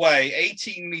coming your way,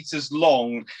 18 meters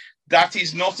long. That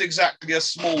is not exactly a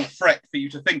small threat for you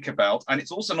to think about, and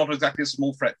it's also not exactly a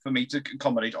small threat for me to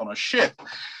accommodate on a ship.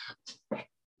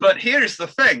 But here is the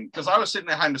thing, because I was sitting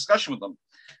there having a discussion with them,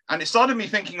 and it started me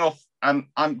thinking of, and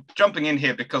I'm jumping in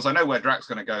here because I know where Drak's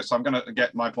going to go, so I'm going to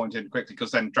get my point in quickly,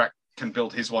 because then Drak can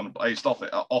build his one based off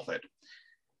it.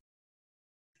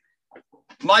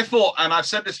 My thought, and I've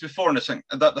said this before in this thing,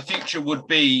 that the future would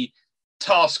be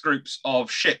task groups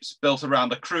of ships built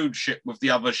around a crewed ship with the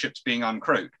other ships being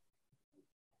uncrewed.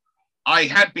 I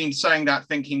had been saying that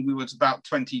thinking we were about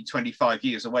 20, 25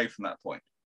 years away from that point.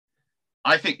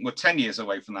 I think we're 10 years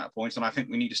away from that point, and I think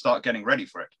we need to start getting ready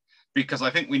for it, because I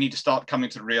think we need to start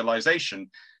coming to the realization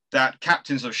that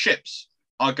captains of ships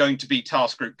are going to be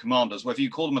task group commanders, whether you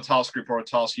call them a task group or a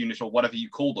task unit or whatever you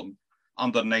call them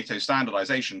under NATO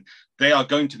standardization, they are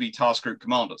going to be task group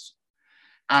commanders.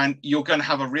 And you're going to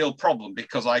have a real problem,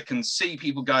 because I can see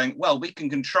people going, well, we can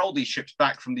control these ships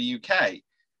back from the UK.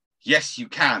 Yes, you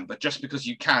can, but just because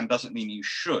you can doesn't mean you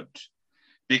should.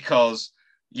 Because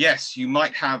yes, you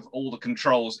might have all the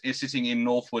controls sitting in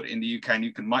Northwood in the UK, and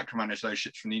you can micromanage those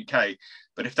ships from the UK.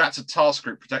 But if that's a task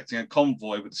group protecting a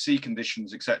convoy with sea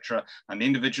conditions, etc., and the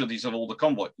individualities of all the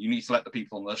convoy, you need to let the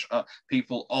people on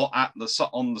the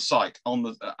on the site in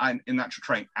the actual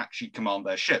train actually command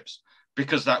their ships,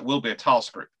 because that will be a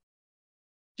task group.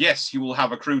 Yes, you will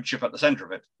have a crewed ship at the center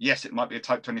of it. Yes, it might be a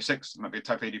Type 26, it might be a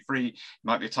Type 83, it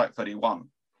might be a Type 31.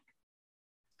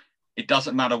 It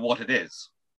doesn't matter what it is.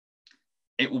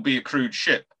 It will be a crewed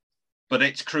ship, but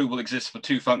its crew will exist for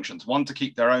two functions: one, to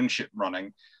keep their own ship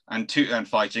running and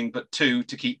fighting, but two,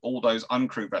 to keep all those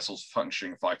uncrewed vessels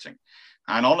functioning, fighting.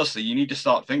 And honestly, you need to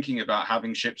start thinking about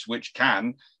having ships which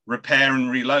can repair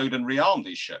and reload and rearm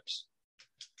these ships.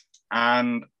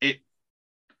 And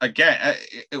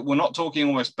we're not talking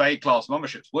almost Bay class bomber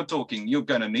ships. We're talking you're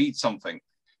going to need something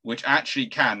which actually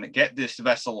can get this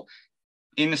vessel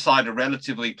inside a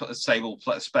relatively stable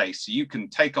space, so you can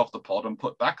take off the pod and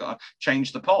put back on,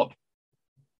 change the pod.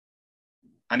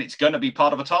 And it's going to be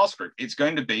part of a task group. It's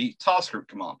going to be task group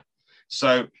command.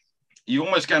 So you're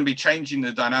almost going to be changing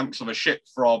the dynamics of a ship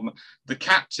from the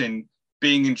captain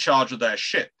being in charge of their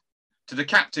ship to the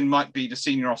captain might be the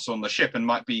senior officer on the ship and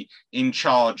might be in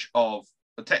charge of,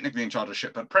 technically in charge of the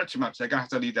ship, but pretty much they're going to have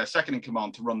to leave their second in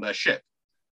command to run their ship.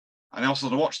 And also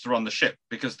to watch to run the ship,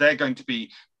 because they're going to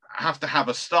have to have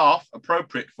a staff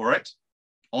appropriate for it,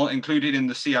 included in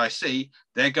the CIC.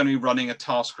 They're going to be running a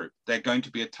task group. They're going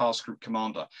to be a task group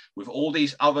commander with all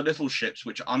these other little ships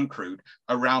which are uncrewed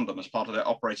around them as part of their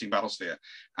operating battlesphere.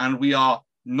 And we are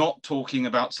not talking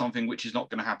about something which is not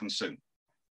going to happen soon,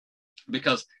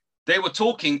 because they were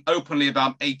talking openly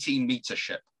about 18-meter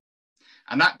ship.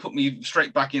 And that put me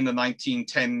straight back in the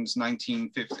 1910s,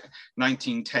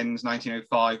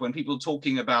 1905, when people were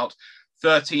talking about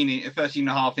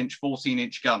 13.5-inch,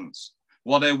 14-inch guns,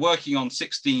 while they're working on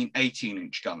 16,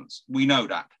 18-inch guns. We know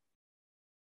that.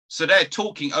 So they're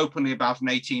talking openly about an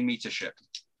 18-meter ship.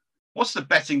 What's the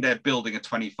betting they're building a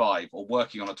 25 or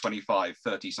working on a 25,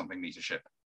 30-something meter ship?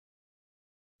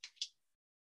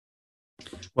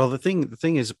 Well, the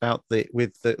thing is about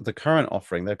the current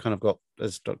offering, they've kind of got,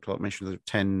 as Dr. Clark mentioned, the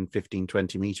 10, 15,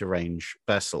 20 meter range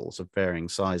vessels of varying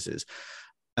sizes.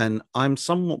 And I'm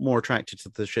somewhat more attracted to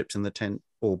the ships in the 10,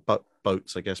 or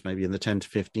boats, I guess, maybe in the 10 to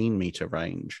 15 meter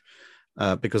range,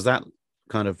 because that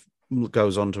kind of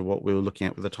goes on to what we were looking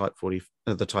at with the Type 40,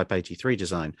 the Type 83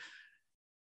 design,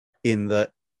 in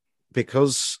that,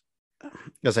 because,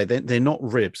 as I say, they're not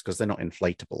ribs because they're not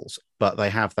inflatables, but they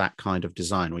have that kind of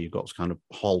design where you've got kind of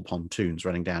hull pontoons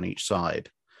running down each side,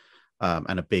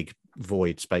 and a big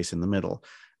void space in the middle.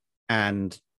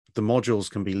 And the modules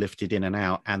can be lifted in and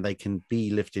out, and they can be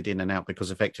lifted in and out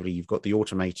because effectively you've got the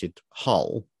automated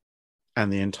hull, and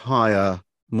the entire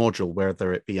module,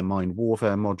 whether it be a mine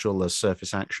warfare module, a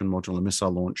surface action module, a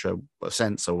missile launcher, a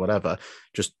sensor, whatever,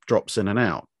 just drops in and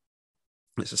out.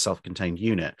 It's a self-contained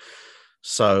unit.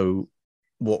 So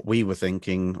what we were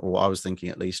thinking, or I was thinking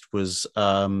at least, was,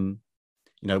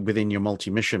 within your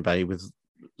multi-mission bay with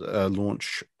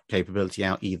launch capability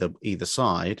out either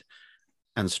side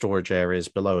and storage areas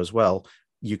below as well,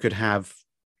 you could have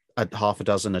a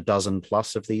dozen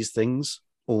plus of these things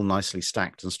all nicely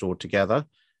stacked and stored together.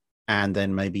 And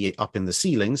then maybe up in the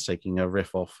ceilings, taking a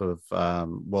riff off of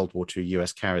World War II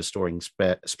US carriers storing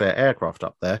spare aircraft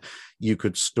up there, you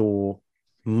could store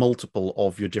multiple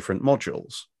of your different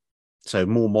modules. So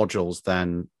more modules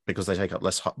than, because they take up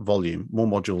less volume, more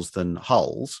modules than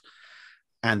hulls.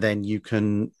 And then you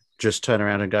can just turn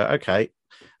around and go, okay,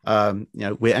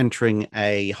 we're entering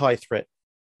a high threat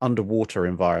underwater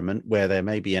environment where there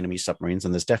may be enemy submarines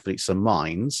and there's definitely some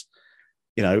mines.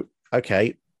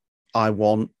 Okay, I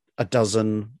want a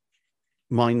dozen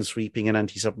mine-sweeping and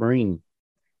anti-submarine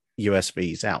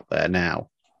USVs out there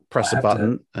now. Press a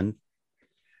button and...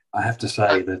 I have to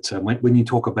say that when you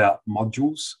talk about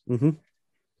modules, mm-hmm.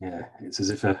 Yeah, it's as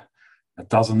if a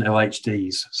dozen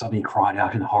LHDs suddenly cried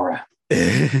out in horror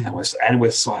and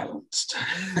we're silenced.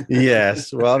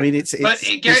 Yes, well, I mean,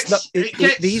 it gets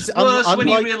worse when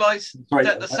you realise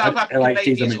that the South African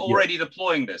Navy is already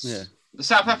deploying this. Yeah. The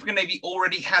South African Navy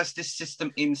already has this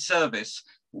system in service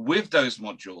with those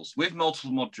modules, with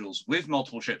multiple modules, with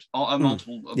multiple ships,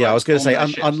 multiple. Yeah, I was going to say,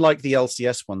 unlike the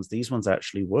LCS ones, these ones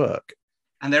actually work.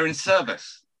 And they're in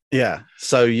service. Yeah.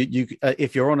 So you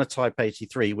if you're on a Type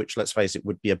 83, which, let's face it,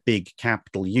 would be a big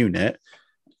capital unit,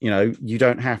 you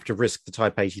don't have to risk the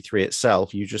Type 83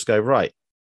 itself. You just go, right,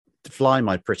 fly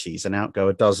my pretties, and out go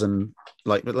a dozen,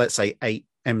 like, let's say 8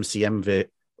 MCM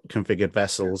configured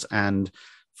vessels and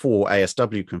 4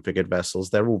 ASW configured vessels.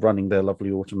 They're all running their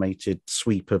lovely automated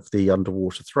sweep of the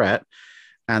underwater threat.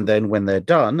 And then when they're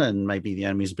done, and maybe the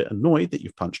enemy's a bit annoyed that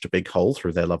you've punched a big hole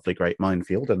through their lovely great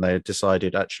minefield, and they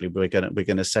decided actually we're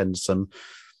going to send some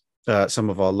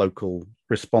of our local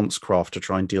response craft to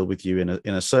try and deal with you in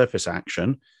a surface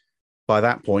action. By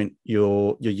that point,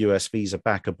 your USVs are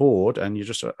back aboard, and you're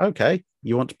just okay.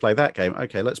 You want to play that game?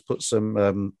 Okay, let's put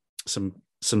some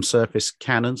surface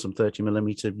cannon, some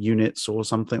 30mm units or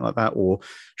something like that, or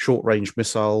short range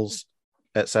missiles,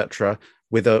 etc.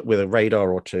 With a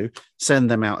radar or two,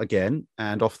 send them out again,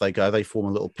 and off they go. They form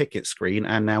a little picket screen,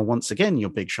 and now once again, your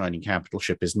big shiny capital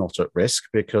ship is not at risk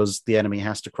because the enemy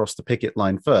has to cross the picket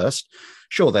line first.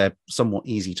 Sure, they're somewhat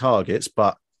easy targets,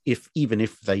 but even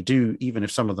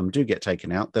if some of them do get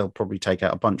taken out, they'll probably take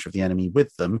out a bunch of the enemy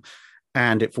with them,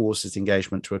 and it forces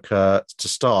engagement to occur to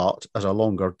start at a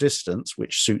longer distance,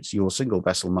 which suits your single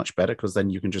vessel much better because then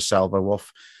you can just salvo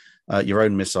off your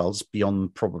own missiles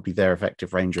beyond probably their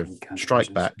effective range of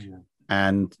strike back,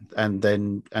 and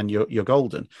then you're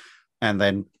golden. And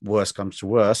then worst comes to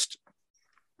worst,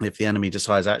 if the enemy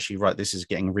decides actually, right, this is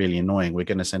getting really annoying, we're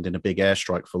going to send in a big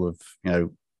airstrike full of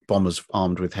bombers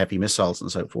armed with heavy missiles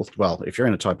and so forth. Well, if you're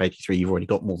in a Type 83, you've already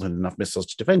got more than enough missiles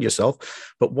to defend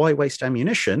yourself. But why waste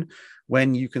ammunition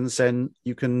when you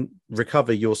can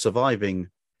recover your surviving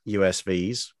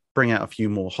USVs, bring out a few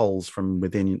more holes from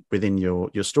within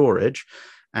your storage,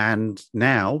 and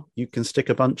now you can stick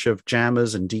a bunch of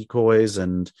jammers and decoys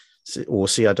or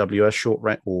CRWS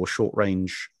short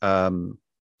range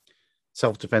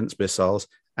self-defense missiles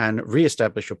and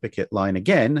re-establish your picket line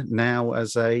again, now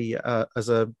as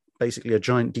a basically a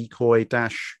giant decoy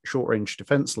dash short range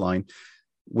defense line,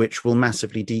 which will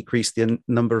massively decrease the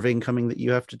number of incoming that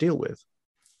you have to deal with.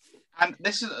 And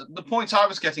this is the point I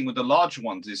was getting with the larger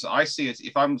ones. Is I see it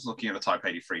if I was looking at a Type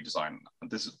 83 design.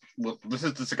 This is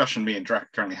the discussion me and Drac are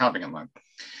currently having at the moment.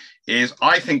 Is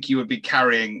I think you would be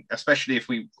carrying, especially if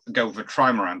we go with a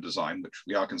trimaran design, which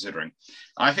we are considering,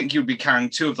 I think you would be carrying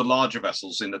 2 of the larger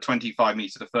vessels in the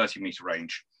 25-meter to 30-meter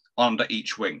range under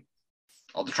each wing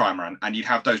of the trimaran, and you'd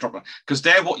have those drop because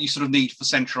they're what you sort of need for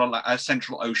central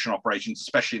ocean operations,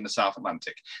 especially in the South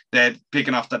Atlantic. They're big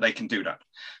enough that they can do that,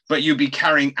 but you'd be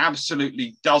carrying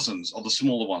absolutely dozens of the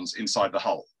smaller ones inside the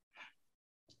hull,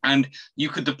 and you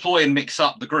could deploy and mix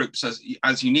up the groups as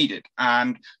you needed,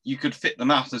 and you could fit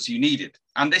them out as you needed.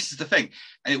 And this is the thing,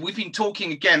 we've been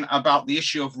talking again about the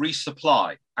issue of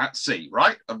resupply at sea,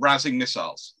 right, of razzing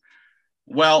missiles.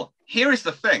 Well, here is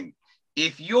the thing: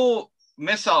 if your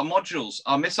missile modules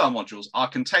are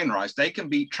containerized, they can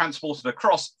be transported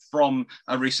across from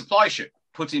a resupply ship,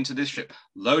 put into this ship,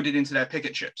 loaded into their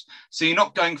picket ships. So you're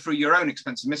not going through your own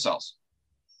expensive missiles,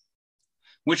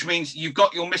 which means you've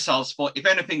got your missiles for if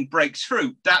anything breaks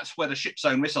through, that's where the ship's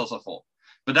own missiles are for.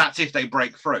 But that's if they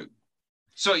break through.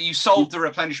 So you solve the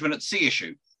replenishment at sea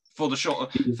issue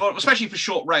especially for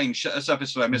short range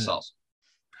surface to air missiles.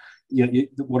 Yeah,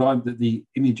 the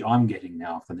image I'm getting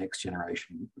now for the next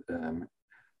generation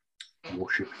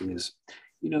warship is,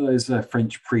 those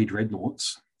French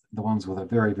pre-dreadnoughts, the ones with the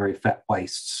very, very fat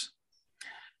waists.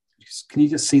 Can you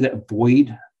just see that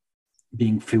void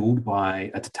being filled by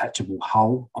a detachable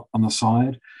hull on the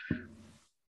side?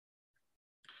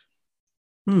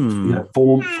 Look,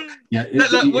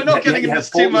 we're not getting into this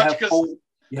too much because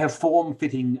you have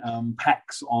form-fitting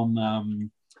packs on.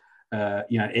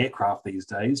 Aircraft these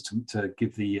days to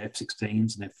give the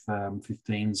F-16s and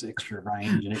F-15s extra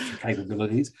range and extra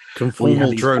capabilities.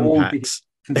 Conformal drone packs.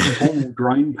 Conformal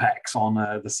drone packs on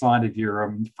the side of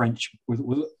your French, was it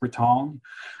Bretagne?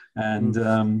 And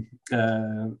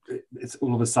it's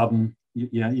all of a sudden,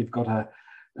 you've got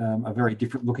a very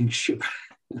different looking ship.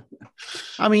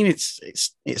 I mean,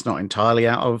 it's not entirely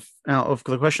out of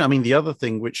the question. I mean, the other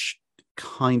thing which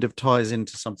kind of ties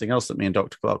into something else that me and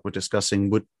Dr. Clark were discussing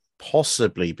would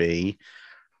possibly be,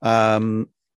 much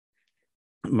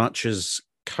as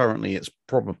currently it's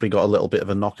probably got a little bit of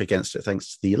a knock against it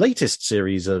thanks to the latest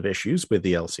series of issues with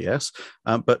the LCS,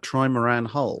 but trimaran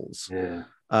hulls.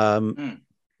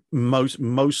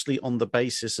 Mostly on the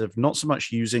basis of not so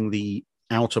much using the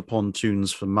outer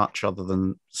pontoons for much other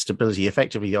than stability.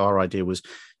 Effectively, our idea was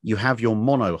you have your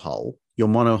mono hull. Your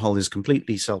mono hull is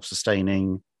completely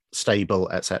self-sustaining, stable,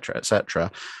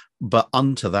 etc., but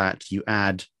unto that you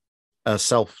add a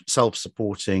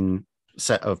self-supporting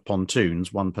set of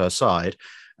pontoons, one per side,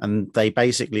 and they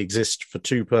basically exist for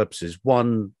 2 purposes.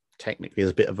 One, technically,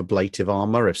 is a bit of ablative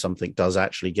armor if something does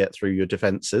actually get through your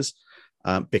defenses,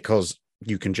 because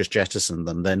you can just jettison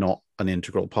them. They're not an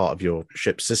integral part of your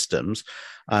ship systems.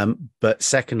 But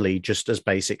secondly, just as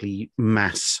basically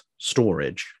mass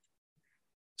storage.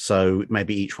 So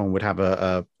maybe each one would have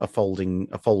a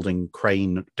folding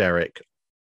crane derrick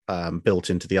built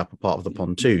into the upper part of the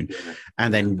pontoon,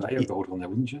 and then on there,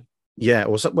 wouldn't you? Yeah,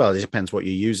 well, it depends what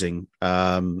you're using,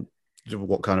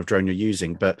 what kind of drone you're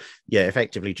using, but yeah,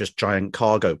 effectively just giant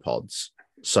cargo pods.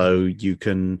 So you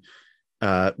can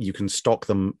stock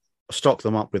them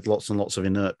up with lots and lots of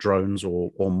inert drones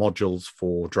or modules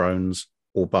for drones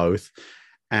or both.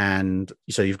 And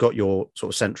so you've got your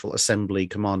sort of central assembly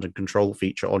command and control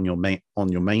feature on your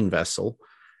main vessel.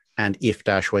 And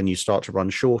when you start to run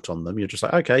short on them, you're just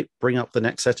like, okay, bring up the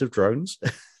next set of drones,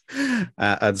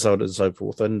 and so on and so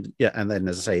forth. And yeah, and then,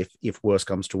 as I say, if worse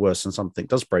comes to worse and something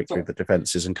does break through the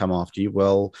defenses and come after you,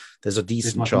 well, there's a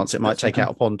decent chance it might take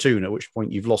out a pontoon, at which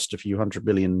point you've lost a few $100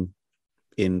 million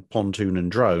in pontoon and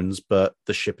drones, but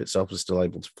the ship itself is still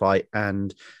able to fight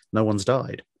and no one's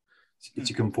died. It's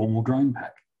a conformal drone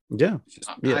pack. Yeah,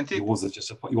 yours is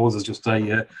just a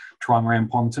trimaran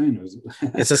pontoon.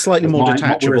 It's a slightly more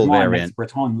detachable variant. For a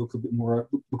time, look a bit more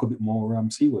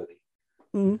seaworthy.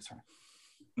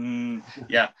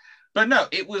 Yeah, but no,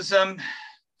 it was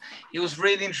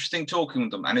really interesting talking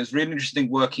with them, and it was really interesting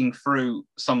working through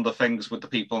some of the things with the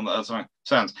people on the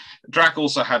sounds. Drac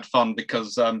also had fun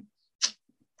because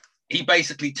he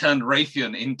basically turned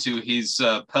Raytheon into his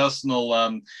personal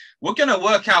we're going to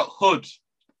work out Hood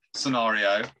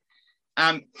scenario.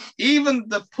 And even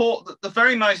the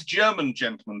very nice German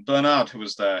gentleman, Bernard, who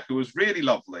was there, who was really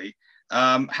lovely,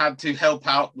 had to help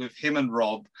out with him and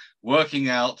Rob working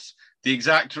out the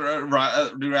exact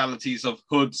realities of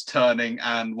Hood's turning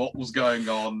and what was going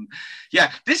on.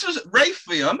 Yeah, this was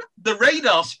Raytheon, the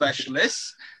radar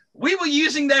specialists. We were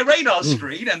using their radar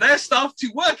screen and their stuff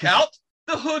to work out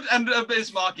the Hood and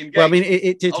Bismarck engagement. Well, I mean,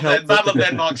 it did help. Battle of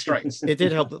Denmark Straits. It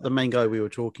did help that the main guy we were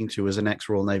talking to was an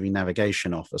ex-Royal Navy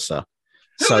navigation officer.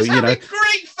 Who was having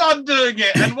great fun doing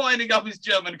it and winding up his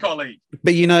German colleague.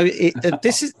 But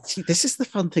this is the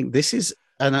fun thing. This is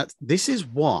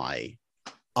why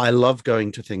I love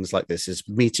going to things like this: is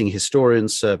meeting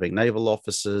historians, serving naval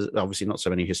officers. Obviously, not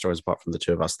so many historians apart from the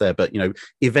two of us there, but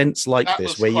events like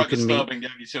this where you can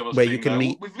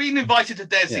meet. We've been invited to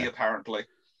Desi apparently.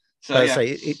 So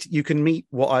you can meet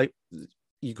what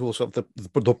you call sort of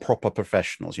the proper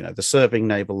professionals. The serving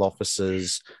naval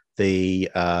officers, the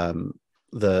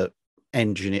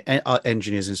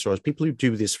engineers and stores, people who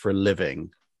do this for a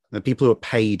living, the people who are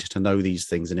paid to know these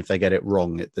things, and if they get it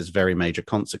wrong, there's very major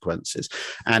consequences.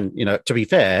 And to be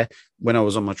fair, when I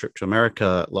was on my trip to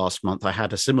America last month, I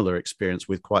had a similar experience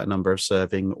with quite a number of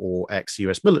serving or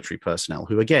ex-US military personnel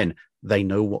who, again, they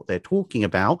know what they're talking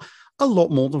about a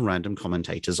lot more than random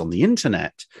commentators on the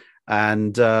internet.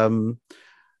 And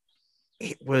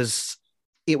it was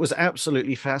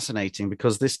absolutely fascinating,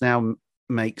 because this now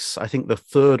makes, I think, the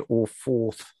third or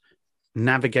fourth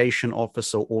navigation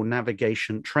officer or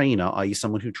navigation trainer, i.e.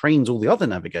 someone who trains all the other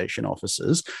navigation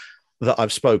officers that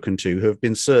I've spoken to who have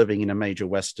been serving in a major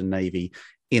Western Navy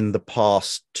in the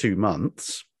past 2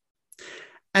 months.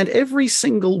 And every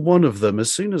single one of them, as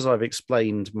soon as I've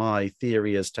explained my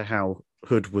theory as to how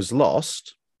Hood was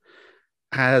lost,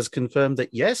 has confirmed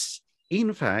that, yes,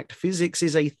 in fact, physics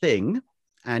is a thing.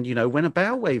 And, when a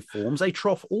bow wave forms, a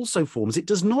trough also forms. It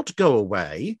does not go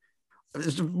away.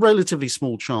 There's a relatively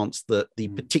small chance that the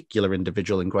particular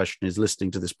individual in question is listening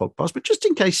to this podcast, but just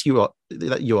in case you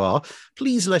are,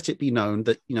 please let it be known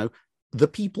that, the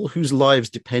people whose lives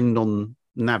depend on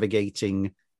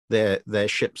navigating their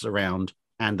ships around,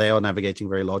 and they are navigating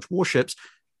very large warships,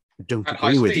 don't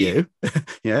agree with you.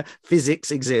 Yeah,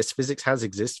 physics exists. Physics has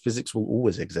existed. Physics will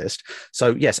always exist.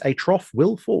 So yes, a trough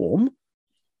will form.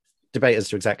 Debate as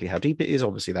to exactly how deep it is.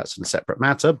 Obviously, that's a separate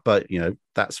matter, but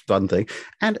that's one thing.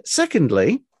 And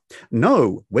secondly,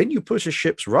 no, when you push a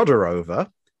ship's rudder over,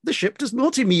 the ship does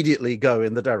not immediately go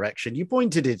in the direction you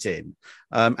pointed it in.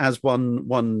 As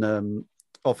one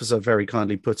officer very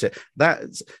kindly put it,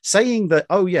 that's saying that,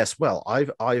 oh yes, well,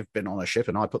 I've been on a ship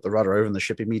and I put the rudder over and the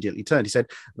ship immediately turned. He said,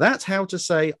 that's how to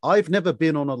say I've never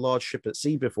been on a large ship at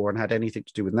sea before and had anything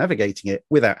to do with navigating it,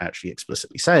 without actually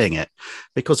explicitly saying it,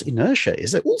 because inertia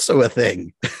is also a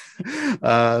thing.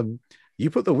 You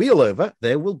put the wheel over,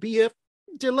 there will be a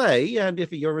delay, and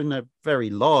if you're in a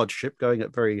very large ship going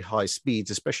at very high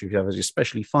speeds, especially if you have a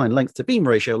especially fine length to beam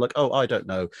ratio, like, I don't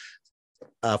know,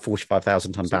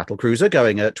 45,000-ton battle cruiser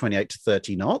going at 28 to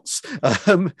 30 knots,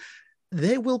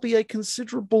 there will be a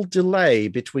considerable delay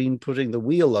between putting the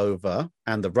wheel over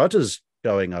and the rudders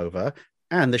going over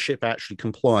and the ship actually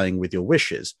complying with your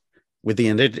wishes, with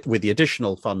the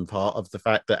additional fun part of the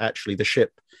fact that actually the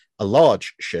ship, a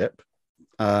large ship,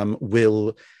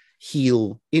 will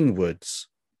heel inwards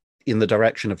in the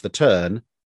direction of the turn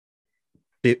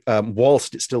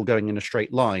whilst it's still going in a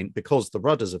straight line, because the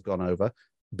rudders have gone over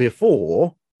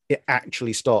before it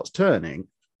actually starts turning.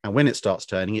 And when it starts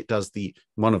turning, it does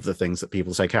one of the things that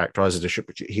people say characterizes a ship,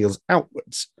 which it heels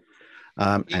outwards.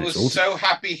 He was so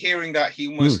happy hearing that he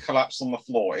almost collapsed on the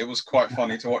floor. It was quite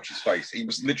funny to watch his face. He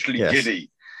was literally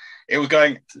giddy. It was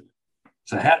going.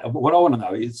 So what I want to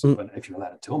know is, if you're allowed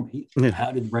to tell me,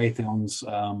 how did Raytheon's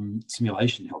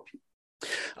simulation help you?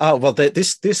 Oh, well,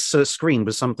 this screen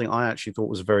was something I actually thought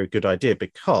was a very good idea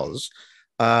because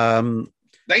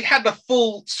they had the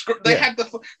full script. They had the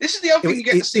full. This is the other thing you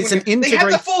get to see. They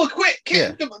had the full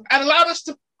kit and allowed us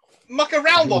to muck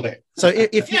around on it. So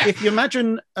if you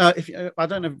imagine, I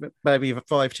don't know, maybe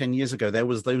 5-10 years ago, there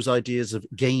was those ideas of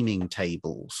gaming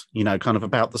tables, kind of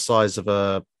about the size of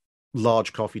a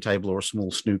large coffee table or a small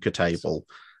snooker table,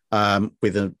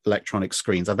 with electronic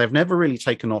screens. And they've never really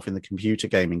taken off in the computer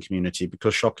gaming community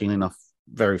because, shockingly enough,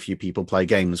 very few people play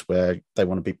games where they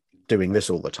want to be doing this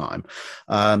all the time.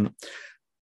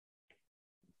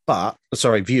 But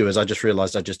sorry, viewers, I just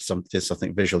realized I just did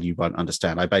something visual you won't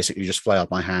understand. I basically just flailed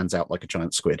my hands out like a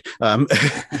giant squid.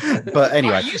 But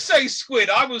anyway. You say squid,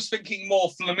 I was thinking more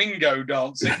flamingo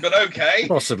dancing, but okay.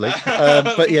 Possibly.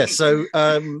 But yeah, so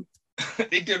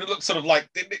it did look sort of like,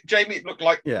 Jamie, it looked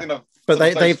like, but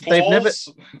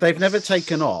they've never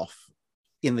taken off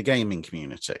in the gaming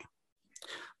community.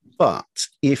 But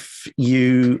if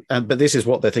you, but this is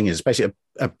what the thing is, basically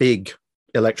a big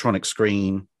electronic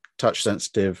screen, touch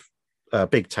sensitive,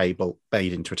 big table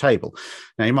made into a table.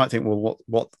 Now you might think, well,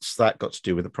 what's that got to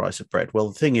do with the price of bread? Well,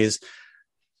 the thing is,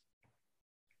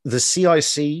 the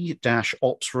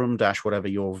CIC-ops room whatever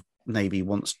your Navy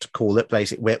wants to call it,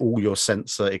 basically where all your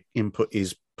sensor input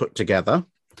is put together,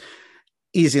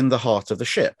 is in the heart of the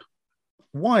ship.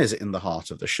 Why is it in the heart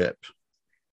of the ship?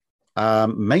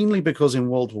 Mainly because in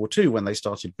World War II, when they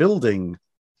started building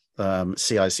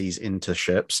CICs into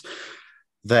ships,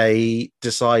 they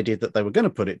decided that they were going to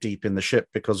put it deep in the ship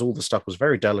because all the stuff was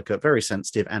very delicate, very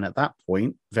sensitive, and at that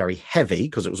point, very heavy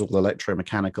because it was all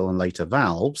electromechanical and later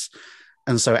valves.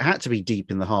 And so it had to be deep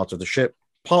in the heart of the ship,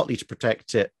 partly to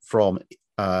protect it from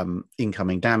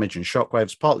incoming damage and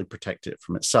shockwaves, partly protect it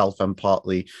from itself, and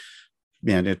partly,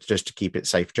 just to keep it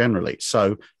safe generally.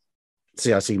 So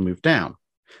CIC moved down.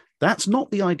 That's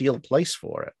not the ideal place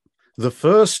for it. The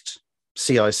first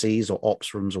CICs or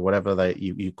ops rooms or whatever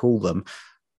you call them,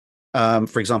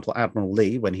 for example, Admiral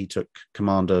Lee, when he took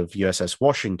command of USS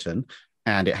Washington,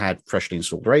 and it had freshly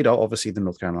installed radar, obviously the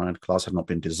North Carolina class had not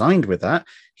been designed with that,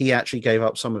 he actually gave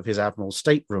up some of his Admiral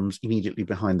staterooms immediately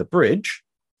behind the bridge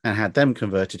and had them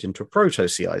converted into a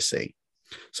proto-CIC.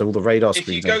 So all the radar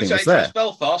screens, if you go to HMS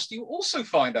Belfast, you also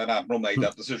find an Admiral made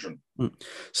that decision.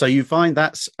 So you find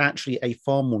that's actually a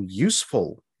far more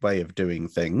useful way of doing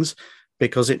things,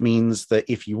 because it means that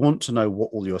if you want to know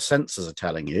what all your sensors are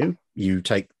telling you, you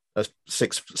take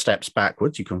 6 steps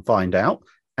backwards, you can find out,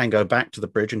 and go back to the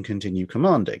bridge and continue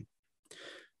commanding.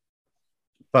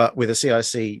 But with a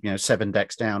CIC, 7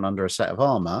 decks down under a set of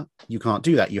armor, you can't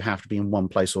do that. You have to be in one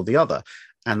place or the other.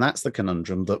 And that's the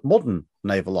conundrum that modern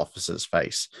naval officers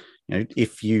face.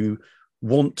 If you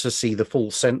want to see the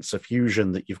full sensor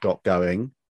fusion that you've got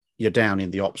going, you're down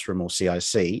in the ops room or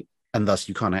CIC, and thus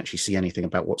you can't actually see anything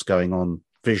about what's going on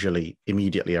visually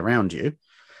immediately around you.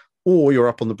 Or you're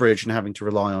up on the bridge and having to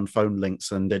rely on phone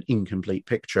links and an incomplete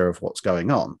picture of what's going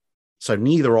on. So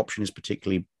neither option is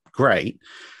particularly great.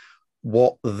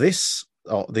 What the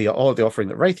offering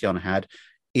that Raytheon had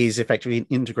is effectively an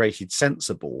integrated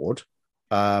sensor board,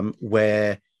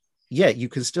 where, you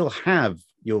can still have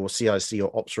your CIC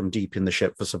or ops room deep in the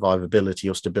ship for survivability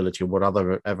or stability or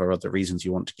whatever other reasons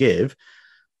you want to give,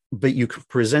 but you can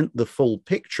present the full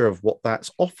picture of what that's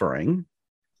offering,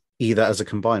 either as a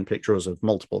combined picture or as of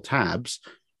multiple tabs,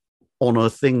 on a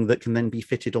thing that can then be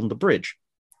fitted on the bridge.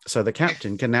 So the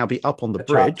captain can now be up on the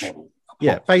bridge.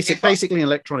 Basically an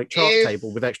electronic chart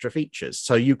table with extra features.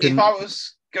 So you can. If I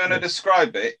was going to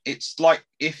describe it, it's like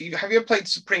have you ever played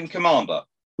Supreme Commander?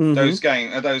 Those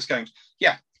games.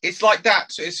 Yeah, it's like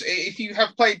that. So if you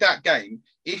have played that game,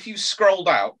 if you scrolled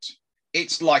out,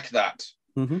 it's like that.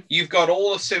 You've got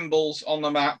all the symbols on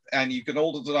the map and you can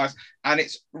all the device, and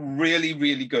it's really,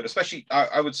 really good. Especially,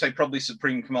 I would say probably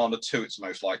Supreme Commander 2, it's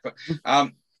most like. But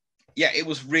it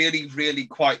was really, really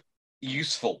quite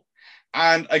useful.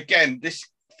 And again, this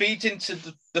feeds into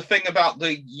the thing about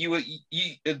the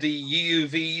UUVs,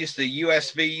 the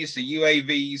USVs, the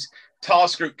UAVs,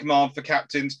 task group command for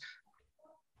captains.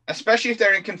 Especially if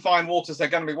they're in confined waters, they're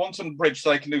going to be once on the bridge so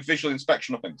they can do visual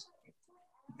inspection of things,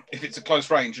 if it's a close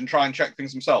range, and try and check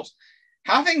things themselves.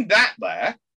 Having that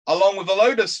there, along with a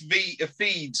load of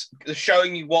feeds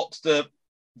showing you what the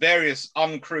various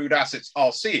uncrewed assets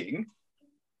are seeing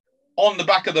on the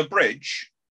back of the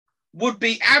bridge would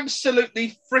be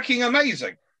absolutely freaking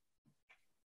amazing.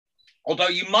 Although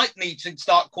you might need to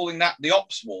start calling that the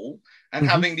ops wall and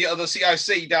having the other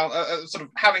CIC down, sort of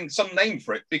having some name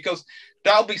for it, because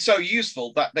that'll be so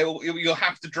useful that you'll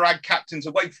have to drag captains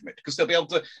away from it, because they'll be able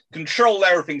to control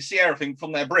everything, see everything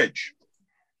from their bridge.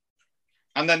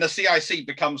 And then the CIC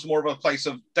becomes more of a place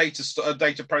of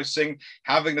data processing,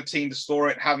 having the team to store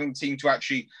it, having the team to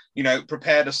actually,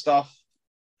 prepare the stuff.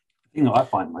 The thing that I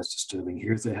find most disturbing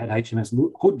here is they had HMS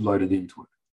Hood loaded into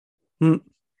it.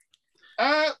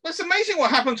 It's amazing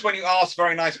what happens when you ask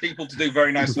very nice people to do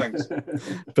very nice things.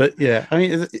 But yeah, I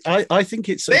mean, I think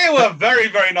they were very,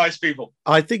 very nice people.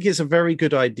 I think it's a very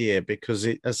good idea because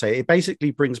it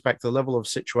basically brings back the level of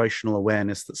situational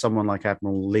awareness that someone like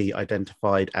Admiral Lee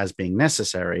identified as being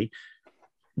necessary,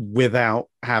 without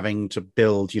having to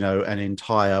build, an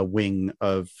entire wing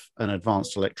of an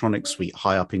advanced electronics suite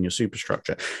high up in your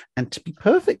superstructure. And to be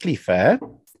perfectly fair,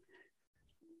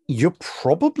 you're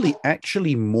probably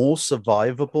actually more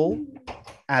survivable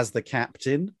as the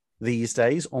captain these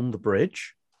days on the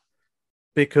bridge,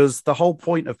 because the whole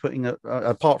point of putting,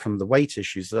 apart from the weight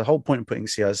issues, the whole point of putting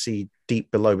CIC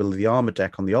deep below the armor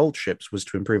deck on the old ships was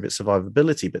to improve its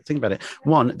survivability. But think about it.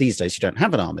 One, these days you don't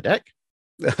have an armor deck.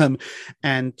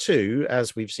 And two,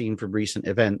 as we've seen from recent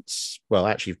events, well,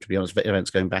 actually, to be honest, events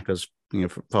going back as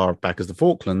far back as the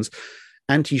Falklands,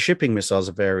 anti-shipping missiles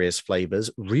of various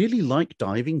flavors really like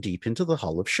diving deep into the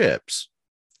hull of ships,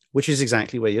 which is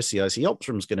exactly where your CIC ops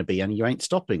room is going to be, and you ain't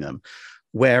stopping them.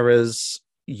 Whereas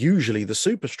usually the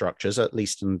superstructures, at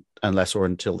least unless or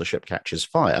until the ship catches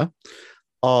fire,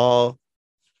 are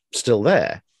still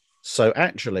there. So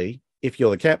actually, if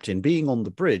you're the captain, being on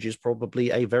the bridge is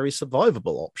probably a very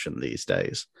survivable option these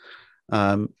days.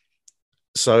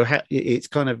 So it's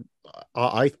kind of,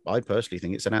 I personally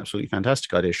think it's an absolutely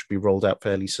fantastic idea. It should be rolled out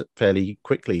fairly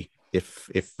quickly if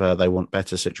they want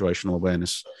better situational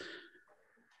awareness.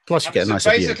 Plus, you get a nice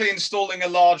basically view. Installing a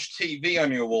large TV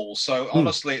on your wall. So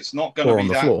honestly, it's not going to be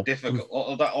that difficult,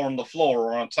 or on the floor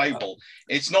or on a table.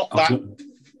 It's not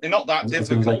that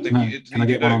difficult. Can I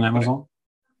get one on Amazon?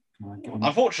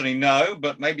 Unfortunately, no.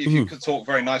 But maybe if you could talk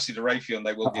very nicely to Raytheon,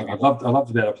 they will give you. I'd love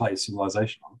to be able to play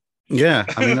Civilization on. Yeah,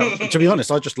 I mean, to be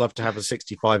honest, I'd just love to have a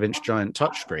 65-inch giant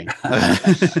touchscreen.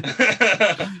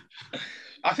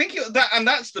 I think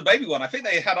that's the baby one. I think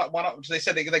they had one up. They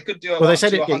said they could do. They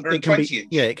said it 120 inch.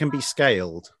 Yeah, it can be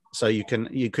scaled, so it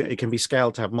can be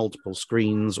scaled to have multiple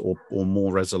screens or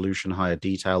more resolution, higher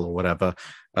detail, or whatever.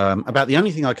 About the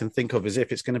only thing I can think of is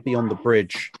if it's going to be on the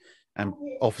bridge and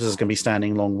officers can be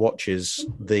standing long watches,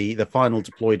 the final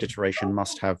deployed iteration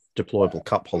must have deployable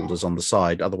cup holders on the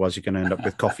side. Otherwise, you're going to end up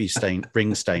with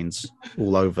ring stains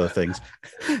all over things.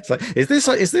 It's like,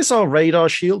 is this our radar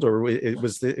shield, or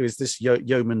was this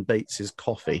Yeoman Bates's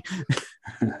coffee?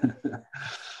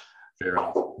 Fair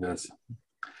enough. Yes.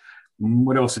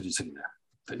 What else did you see there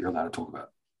that you're allowed to talk about?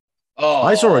 Oh,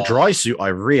 I saw a dry suit I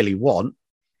really want.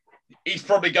 He's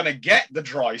probably going to get the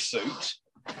dry suit.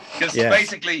 Because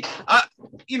basically,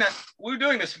 we're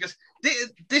doing this because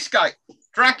this guy,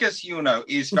 Dracus,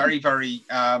 is very, very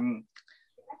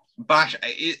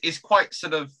is quite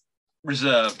sort of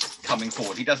reserved coming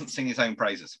forward. He doesn't sing his own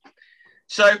praises.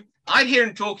 So I'd hear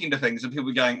him talking to things and people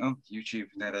were going, oh, YouTube,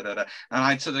 da, da, da, da. And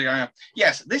I'd sort of go,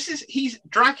 yes, he's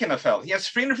Drakenfeld. He has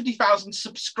 350,000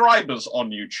 subscribers on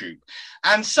YouTube.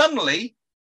 And suddenly,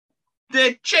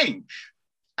 they'd change.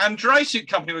 And Dry Suit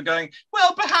Company were going,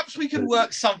 well, perhaps we can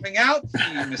work something out for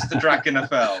you, Mr.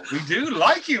 Drakenfeld. We do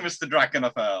like you, Mr.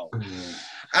 Drakenfeld.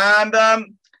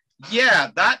 And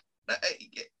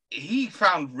he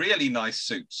found really nice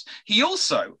suits. He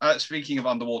also, speaking of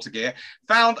underwater gear,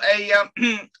 found a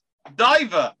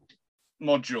diver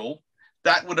module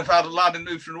that would have allowed him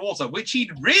to move through the water, which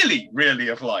he'd really, really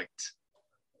have liked.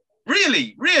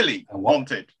 Really, really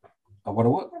wanted.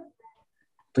 What?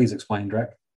 Please explain,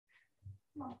 Drac.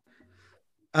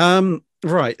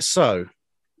 Right, so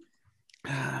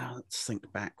let's think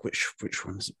back. Which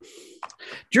ones?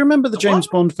 Do you remember the James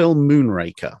Bond film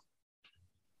Moonraker?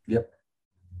 Yep.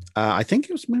 I think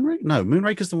it was Moonraker. No,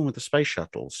 Moonraker's the one with the space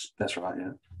shuttles. That's right,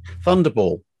 yeah.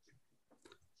 Thunderball,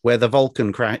 where the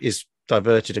Vulcan is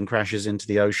diverted and crashes into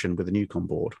the ocean with a nuke on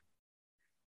board.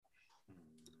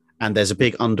 And there's a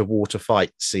big underwater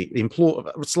fight scene,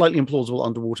 slightly implausible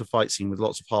underwater fight scene with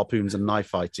lots of harpoons and knife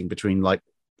fighting between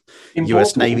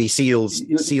US Navy SEAL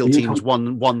teams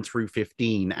 1 through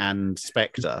 15 and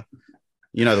Spectre.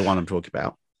 You know the one I'm talking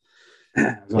about.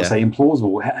 I was going to say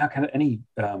implausible. How can any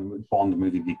Bond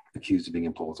movie be accused of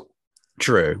being implausible?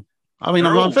 True. I mean,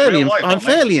 I'm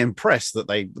fairly impressed that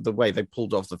the way they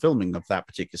pulled off the filming of that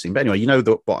particular scene. But anyway, you know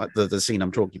the scene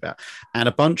I'm talking about, and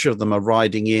a bunch of them are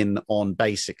riding in on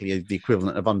basically the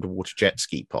equivalent of underwater jet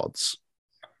ski pods,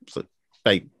 so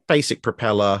basic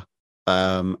propeller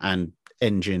and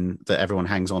engine that everyone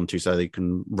hangs on to, so they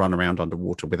can run around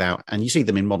underwater without. And you see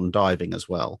them in modern diving as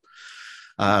well.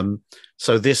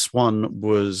 So this one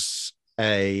was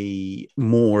a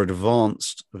more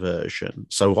advanced version.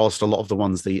 So whilst a lot of the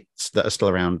ones that are still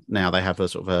around now, they have a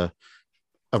sort of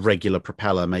a regular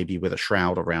propeller, maybe with a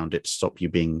shroud around it to stop you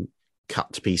being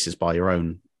cut to pieces by your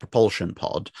own propulsion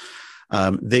pod.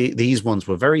 These ones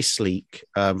were very sleek.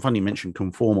 Funny you mentioned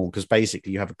conformal, because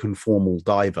basically you have a conformal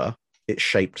diver. It's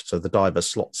shaped so the diver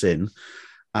slots in,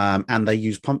 and they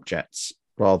use pump jets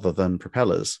rather than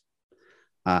propellers.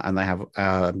 And they have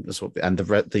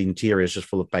the interior is just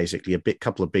full of basically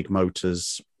couple of big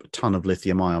motors, a ton of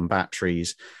lithium-ion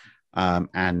batteries,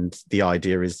 and the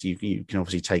idea is you can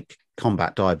obviously take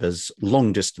combat divers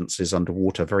long distances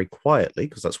underwater very quietly,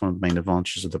 because that's one of the main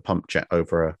advantages of the pump jet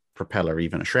over a propeller,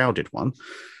 even a shrouded one.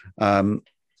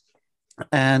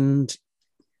 And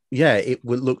yeah, it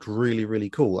looked really, really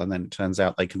cool. And then it turns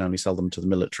out they can only sell them to the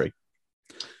military.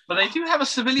 But they do have a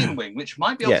civilian wing, which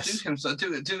might be able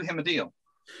to do him a deal.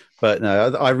 But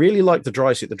no, I really like the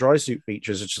dry suit. The dry suit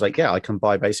features are just like, I can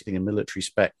buy basically a military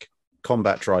spec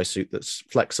combat dry suit that's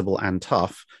flexible and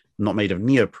tough, not made of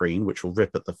neoprene, which will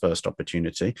rip at the first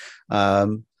opportunity.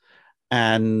 And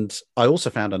I also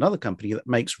found another company that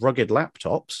makes rugged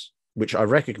laptops, which I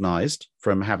recognized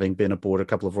from having been aboard a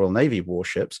couple of Royal Navy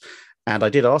warships. And I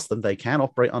did ask them, they can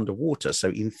operate underwater. So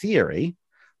in theory,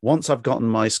 once I've gotten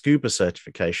my scuba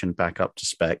certification back up to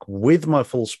spec with my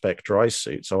full spec dry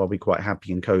suit, so I'll be quite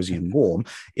happy and cozy and warm.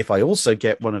 If I also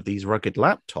get one of these rugged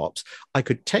laptops, I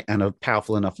could and a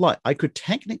powerful enough light, I could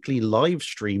technically live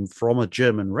stream from a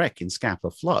German wreck in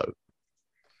Scapa Flow.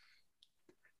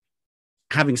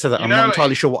 Having said that, I'm not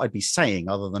entirely sure what I'd be saying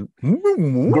other than you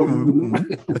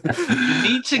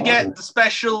need to get the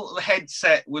special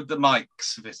headset with the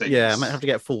mics. Yeah, I might have to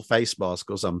get a full face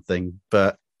mask or something,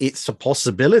 but it's a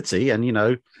possibility. And eat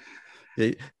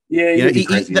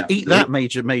that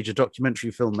major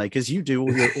documentary filmmakers. You do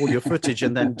all your footage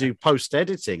and then do post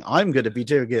editing. I'm going to be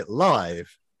doing it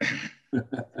live. Can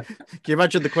you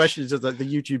imagine the questions of the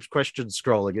YouTube's question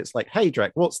scrolling? It's like, hey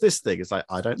Drake, what's this thing? It's like,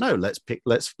 I don't know.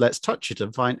 Let's touch it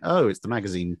and find, it's the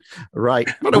magazine. Right,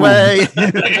 put away.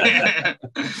 But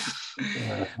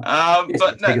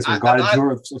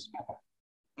no,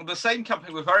 the same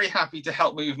company were very happy to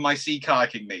help me with my sea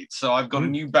kayaking needs. So I've got a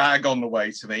new bag on the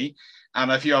way to me,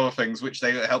 and a few other things which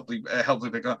they helped me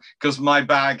pick up, because my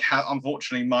bag,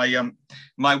 unfortunately,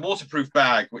 my waterproof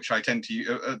bag, which I tend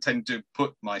to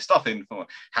put my stuff in for,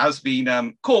 has been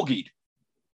corgied.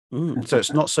 So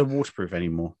it's not so waterproof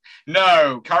anymore.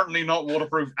 No, currently not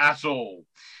waterproof at all.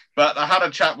 But I had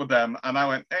a chat with them, and I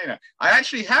went, hey, I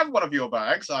actually have one of your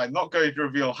bags. I'm not going to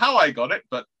reveal how I got it,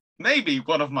 but maybe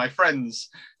one of my friends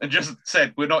just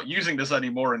said, we're not using this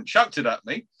anymore, and chucked it at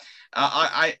me.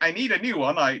 I need a new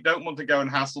one. I don't want to go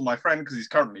and hassle my friend because he's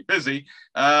currently busy.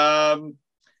 Can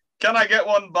I get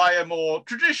one by a more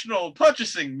traditional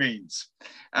purchasing means?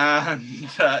 And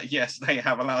yes, they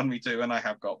have allowed me to, and I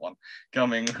have got one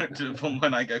coming from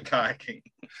when I go kayaking.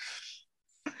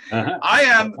 I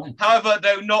am, however,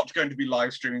 though, not going to be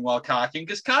live streaming while kayaking,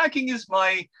 because kayaking is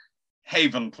my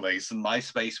haven place and my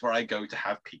space where I go to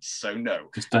have peace. So no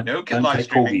live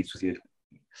streaming. With you.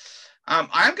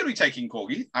 I am going to be taking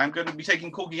corgi. I'm going to be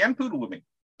taking corgi and poodle with me.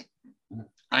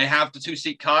 I have the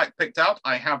 2-seat kayak picked out.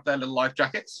 I have their little life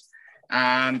jackets,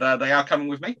 and they are coming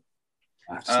with me.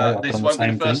 This won't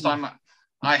be the first time.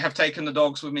 I have taken the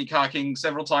dogs with me kayaking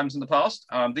several times in the past.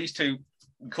 These two,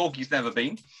 corgi's never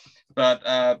been,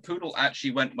 but poodle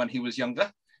actually went when he was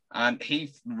younger. And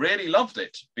he really loved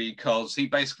it because he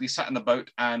basically sat in the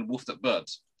boat and woofed at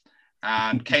birds,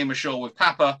 and came ashore with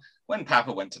Papa when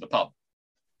Papa went to the pub.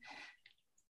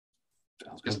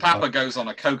 Because Papa goes on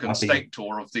a coke and steak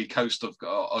tour of the coast of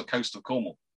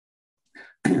Cornwall.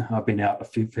 I've been out a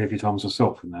fair few times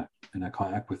myself in a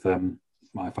kayak with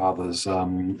my father's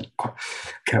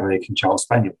Cavalier King Charles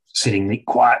Spaniel, sitting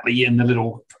quietly in the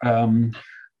little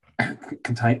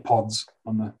contained pods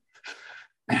on the.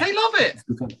 They love it.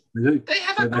 They do. They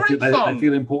have great fun. They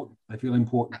feel important. They feel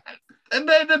important. And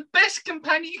they're the best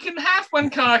companion you can have when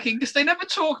kayaking, because they never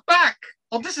talk back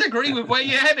or disagree with where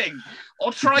you're heading,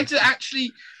 or try to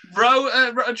actually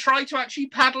try to actually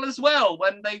paddle as well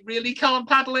when they really can't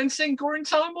paddle in sync or in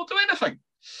time or do anything.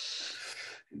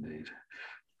 Indeed.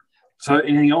 So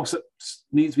anything else that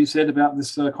needs to be said about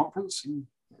this conference?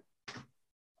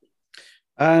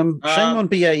 Shame on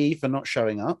BAE for not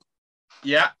showing up.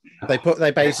 Yeah, they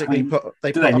basically put.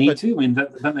 Do they need to? I mean,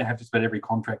 don't they have just about every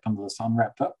contract under the sun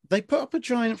wrapped up? They put up a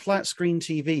giant flat screen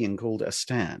TV and called it a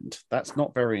stand. That's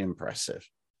not very impressive.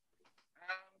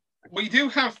 We do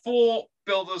have 4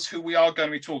 builders who we are going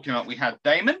to be talking about. We had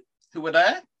Damon, who were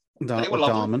there. They were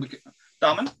lovely.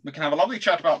 Darman. We can have a lovely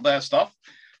chat about their stuff.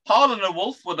 Harlan and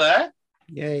Wolf were there.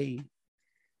 Yay.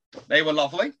 They were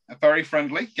lovely, very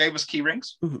friendly, gave us key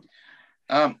rings.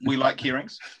 We like key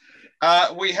rings.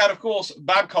 We had, of course,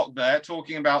 Babcock there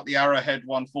talking about the Arrowhead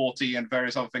 140 and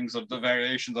various other things of the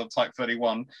variations of Type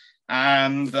 31.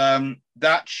 And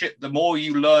that ship, the more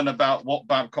you learn about what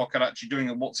Babcock are actually doing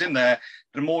and what's in there,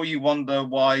 the more you wonder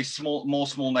why more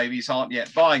small navies aren't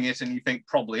yet buying it. And you think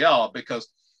probably are, because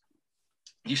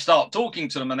you start talking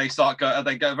to them and they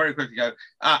go very quickly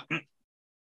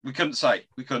we couldn't say.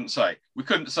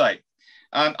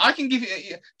 And I can give you,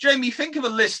 Jamie, think of a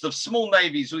list of small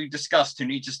navies we've discussed who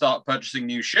need to start purchasing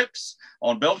new ships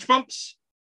on Bilgepumps.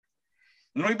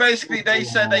 And they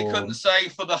said they couldn't say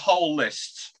for the whole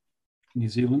list. New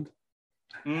Zealand?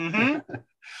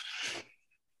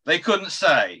 They couldn't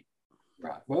say.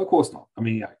 Right. Well, of course not. I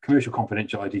mean, commercial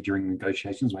confidentiality during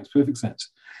negotiations makes perfect sense,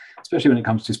 especially when it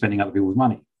comes to spending other people's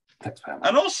money. Taxpayer money.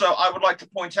 And also, I would like to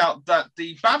point out that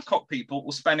the Babcock people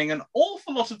were spending an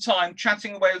awful lot of time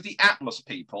chatting away with the Atlas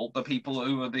people, the people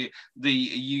who are the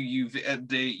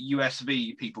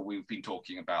USV people we've been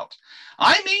talking about.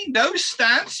 I mean, those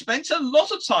stands spent a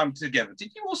lot of time together.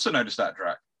 Did you also notice that,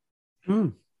 Drac?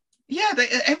 Yeah,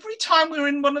 every time we were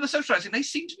in one of the socializing, they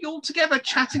seem to be all together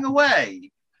chatting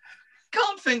away.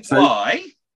 Can't think why.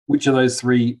 Which of those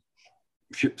 3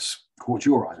 ships caught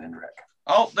your eye then, Drac?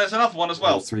 Oh, there's another one as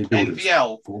well.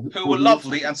 NDL, who were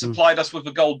lovely and supplied us with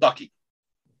a gold ducky.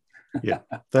 Yeah,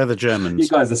 they're the Germans. You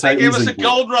guys are so They gave us a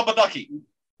gold rubber ducky.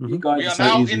 You guys we are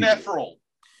now in there for all.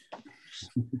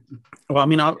 Well, I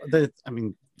mean,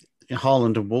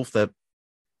 Harland and Wolf, their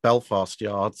Belfast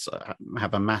yards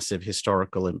have a massive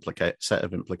historical set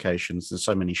of implications. There's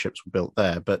so many ships were built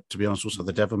there, but to be honest, also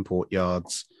the Devonport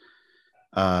yards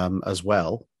as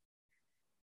well.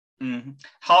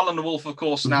 Harlan and Wolf, of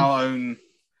course, now own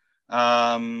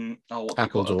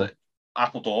Appledore.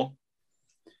 Appledore.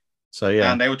 So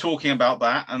yeah, and they were talking about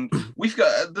that, and we've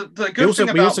got the good thing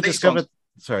about we also discovered.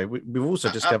 Sorry, we've also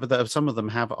discovered that some of them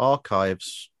have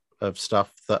archives of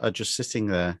stuff that are just sitting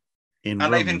there in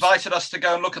and rooms. They've invited us to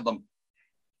go and look at them.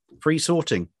 Free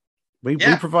sorting. We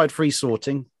provide free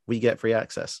sorting. We get free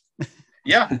access.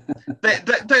 Yeah,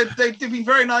 they've been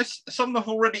very nice. Some have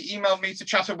already emailed me to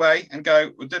chat away and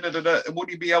go, would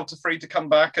you be able to come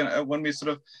back and when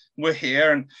we're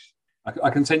here? And I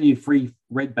can send you free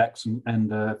redbacks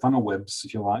and funnel webs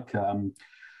if you like. To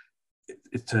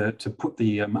put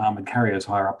the armored carriers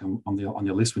higher up on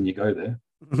your list when you go there.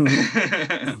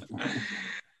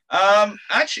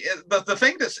 Actually, the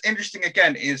thing that's interesting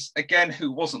is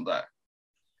who wasn't there.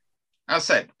 As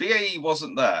I said, BAE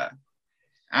wasn't there.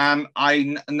 And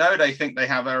I know they think they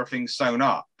have everything sewn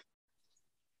up.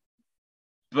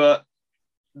 But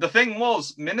the thing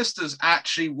was, ministers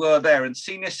actually were there, and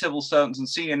senior civil servants and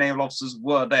senior naval officers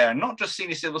were there. And not just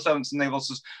senior civil servants and naval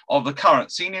officers of the current,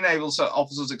 senior naval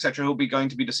officers, etc., who will be going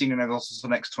to be the senior naval officers for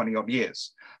the next 20-odd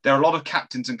years. There are a lot of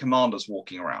captains and commanders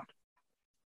walking around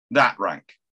that rank.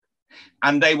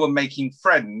 And they were making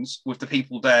friends with the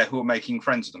people there who were making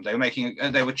friends with them.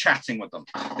 They were chatting with them.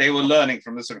 They were learning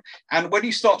from this. And when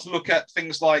you start to look at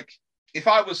things like, if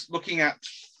I was looking at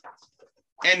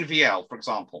NVL, for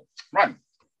example, right,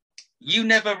 you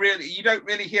don't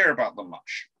really hear about them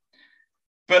much.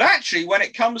 But actually, when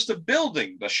it comes to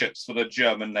building the ships for the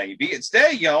German Navy, it's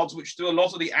their yards which do a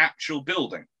lot of the actual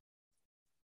building.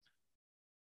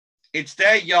 It's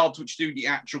their yards which do the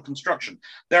actual construction.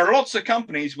 There are lots of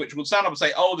companies which will stand up and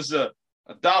say, oh, this is a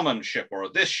Daman ship or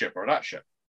this ship or that ship.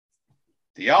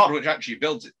 The yard which actually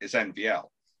builds it is NVL.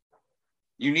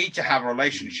 You need to have a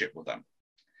relationship with them.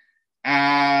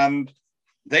 And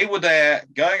they were there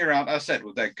going around, as I said,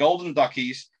 with their golden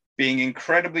duckies, being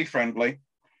incredibly friendly.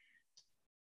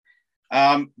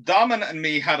 Daman and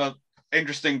me had an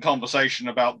interesting conversation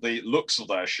about the looks of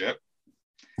their ship.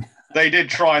 They did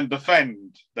try and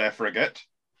defend their frigate.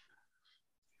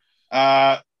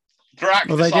 Drac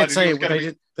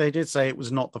they did say it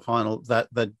was not the final. That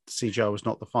the CGI was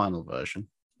not the final version.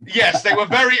 Yes, they were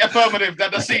very affirmative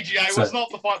that the CGI was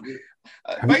not the final.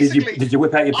 Basically, did you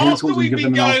whip out your pencils? After we've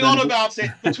been going on about it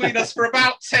between us for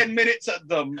about 10 minutes at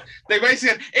them, they basically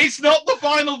said, "It's not the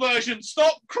final version.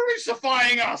 Stop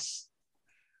crucifying us."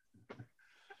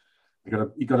 You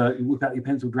got to whip out your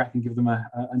pencil, Drac, and give them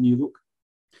a new look.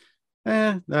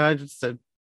 No, I just said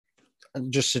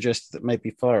just suggest that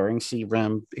maybe firing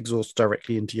CRAM exhaust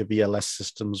directly into your VLS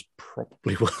systems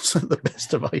probably wasn't the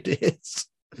best of ideas.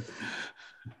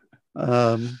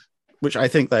 Which I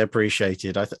think they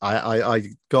appreciated. I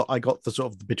got the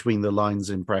sort of between the lines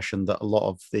impression that a lot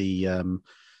of the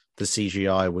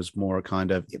CGI was more a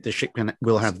kind of the ship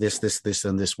will have this,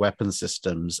 and this weapon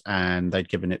systems, and they'd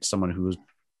given it to someone who was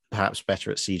perhaps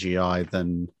better at CGI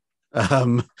than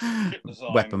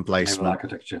weapon placement,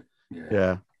 architecture.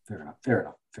 Yeah. Fair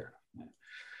enough.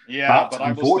 Yeah, but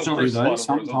unfortunately, though,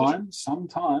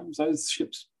 sometimes those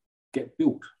ships get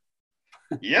built.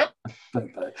 Yep.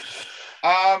 Don't they?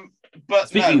 But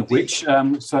speaking of which,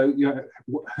 so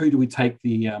who do we take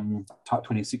the Type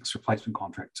 26 replacement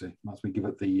contract to? Must we give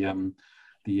it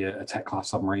the attack class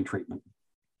submarine treatment?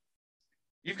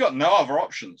 You've got no other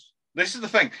options. This is the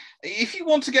thing. If you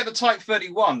want to get the Type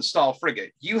 31 style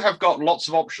frigate, you have got lots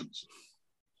of options.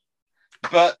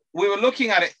 But we were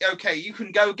looking at it. Okay, you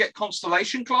can go get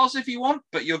Constellation class if you want,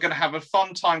 but you're going to have a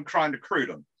fun time trying to crew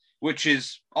them, which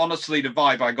is honestly the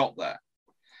vibe I got there.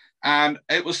 And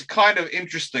it was kind of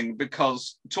interesting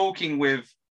because talking with,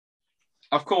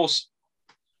 of course,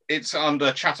 it's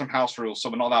under Chatham House rules,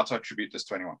 so we're not allowed to attribute this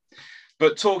to anyone.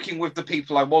 But talking with the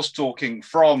people I was talking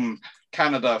from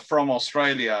Canada, from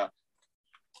Australia,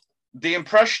 the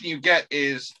impression you get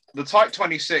is the Type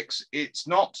 26. It's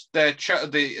not their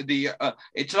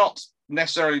it's not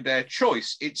necessarily their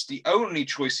choice. It's the only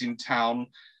choice in town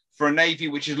for a Navy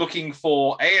which is looking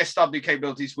for ASW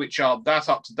capabilities which are that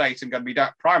up to date and going to be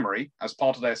that primary as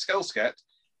part of their skill set,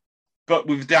 but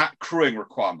with that crewing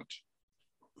requirement.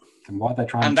 And why are they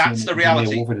trying? And that's the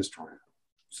reality. Warfare destroyer?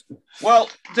 Well,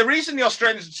 the reason the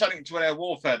Australians are turning it to an air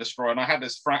warfare destroyer, and I had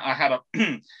a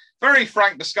very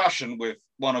frank discussion with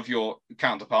one of your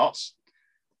counterparts,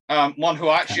 one who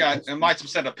actually I might have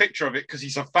sent a picture of it because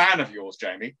he's a fan of yours,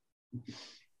 Jamie.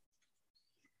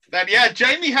 Then yeah,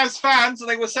 Jamie has fans, and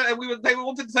they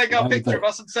wanted to take our picture of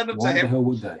us and send them to him. Why the hell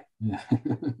would they? Yeah.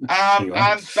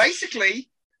 And basically,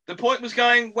 the point was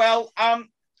going, well,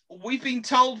 we've been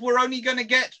told we're only going to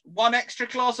get one extra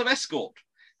class of escort,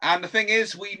 and the thing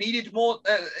is, we needed more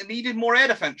air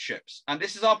defense ships, and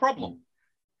this is our problem.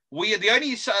 We are the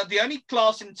only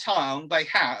class in town they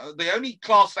have. The only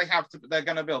class they're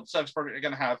going to build, service project they're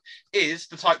going to have, is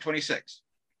the Type 26.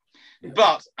 Yeah.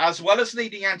 But as well as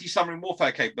needing anti-submarine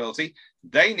warfare capability,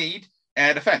 they need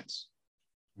air defense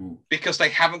because they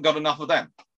haven't got enough of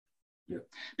them. Yeah.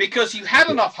 Because you had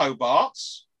enough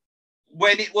Hobarts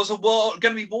when it was going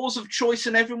to be wars of choice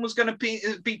and everyone was going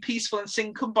to be peaceful and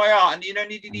sing Kumbaya, and you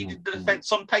only needed the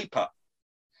defense on paper.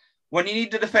 When you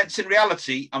need the defense in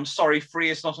reality, I'm sorry, 3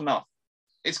 is not enough.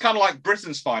 It's kind of like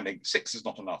Britain's finding 6 is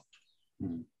not enough.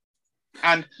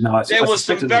 And there was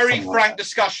some very frank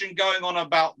discussion going on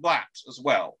about that as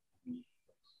well.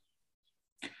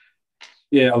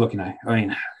 Yeah, look, I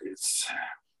mean, it's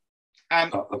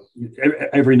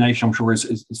every nation, I'm sure,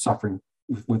 is suffering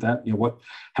with that.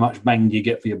 How much bang do you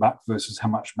get for your buck versus how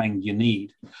much bang do you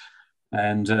need?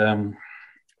 And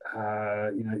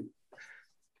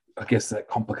I guess that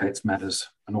complicates matters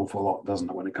an awful lot, doesn't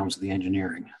it, when it comes to the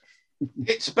engineering?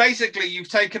 It's basically you've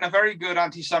taken a very good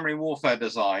anti-submarine warfare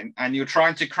design and you're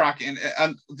trying to crack in.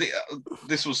 And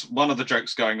this was one of the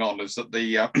jokes going on, is that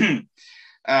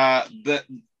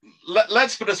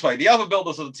let's put it this way: the other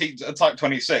builders of the Type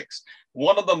 26,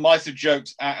 one of them might have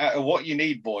joked, "What you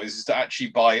need, boys, is to actually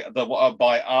buy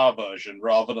our version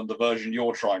rather than the version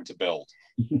you're trying to build."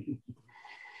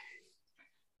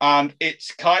 And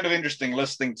it's kind of interesting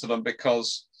listening to them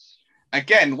because,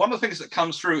 again, one of the things that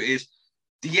comes through is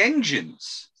the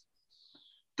engines,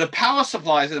 the power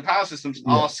supplies and the power systems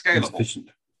are scalable.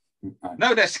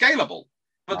 No, they're scalable.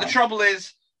 But the trouble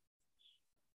is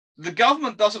the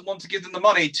government doesn't want to give them the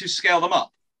money to scale them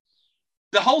up.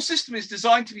 The whole system is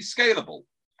designed to be scalable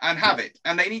and have it.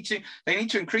 And they need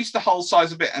to increase the hull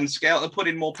size a bit and scale and put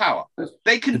in more power.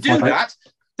 They can do that.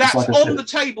 That's on the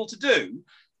table to do.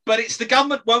 But it's the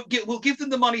government will give them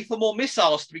the money for more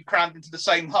missiles to be crammed into the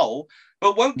same hull,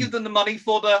 but won't give them the money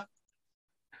for the...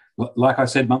 Like I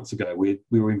said months ago, we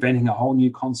were inventing a whole new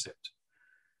concept.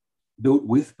 Built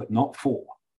with, but not for.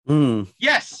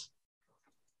 Yes.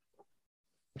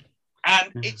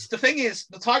 And it's the thing is,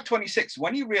 the Type 26,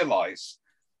 when you realize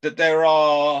that there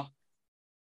are...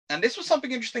 And this was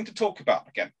something interesting to talk about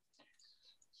again.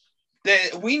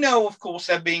 We know, of course,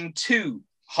 there being 2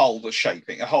 hull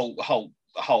shaping,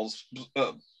 hulls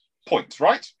points,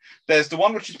 right? There's the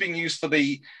one which is being used for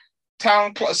the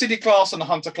city class and the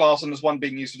hunter class, and there's one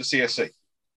being used for the CSC.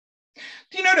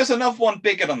 Do you know there's another one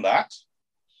bigger than that?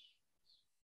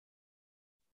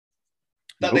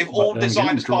 That they've all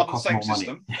designed as part of the same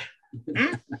system?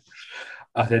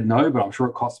 I said no, but I'm sure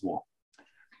it costs more.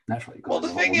 Naturally, well, the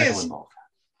thing is, involved.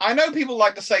 I know people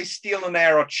like to say steel and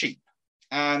air are cheap,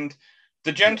 and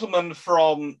the gentleman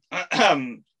from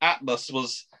Atlas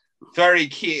was very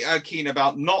keen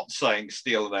about not saying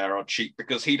steel and air are cheap,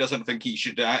 because he doesn't think he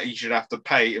should have to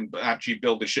pay and actually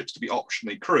build the ships to be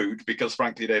optionally crewed, because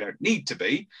frankly they don't need to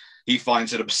be. He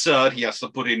finds it absurd he has to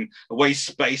put in waste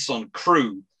space on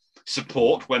crew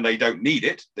support when they don't need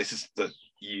it. This is the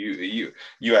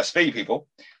USV people,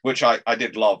 which I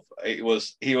did love. He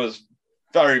was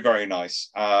very, very nice.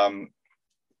 A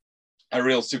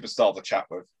real superstar to chat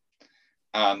with.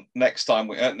 Next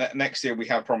year we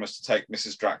have promised to take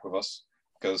Mrs. Drac with us,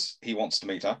 because he wants to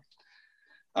meet her.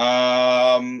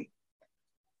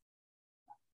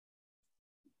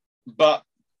 But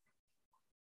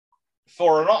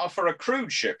for a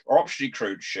crewed ship or optionally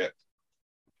crewed ship,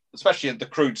 especially the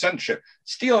crewed center ship,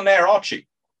 steel and air are cheap.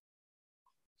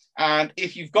 And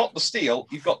if you've got the steel,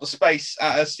 you've got the space,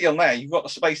 steel and air, you've got the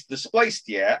space to displace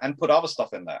the air and put other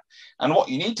stuff in there. And what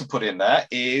you need to put in there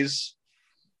is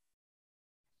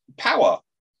power.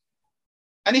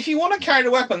 And if you want to carry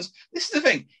the weapons, this is the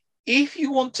thing. If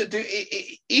you want to do,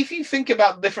 if you think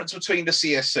about the difference between the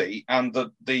CSC and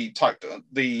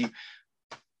the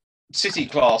City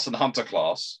class and Hunter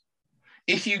class,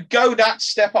 if you go that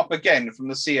step up again from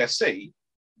the CSC,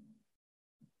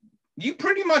 you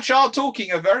pretty much are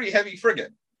talking a very heavy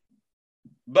frigate.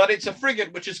 But it's a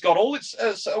frigate which has got all its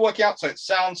working out, so it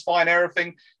sounds fine,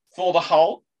 everything for the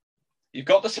hull. You've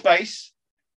got the space,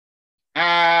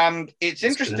 and it's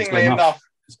interestingly enough,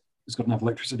 it's got enough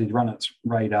electricity to run its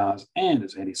radars and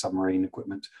its anti-submarine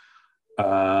equipment,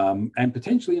 and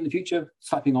potentially in the future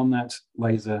slapping on that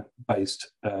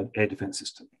laser-based air defense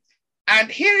system.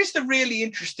 And here is the really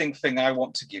interesting thing I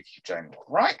want to give you, Jamie.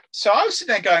 Right? So I was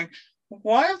sitting there going,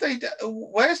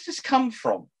 where's this come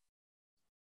from?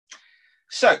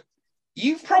 So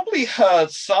you've probably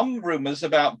heard some rumors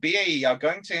about BAE are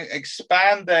going to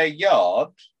expand their yard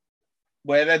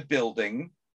where they're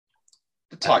building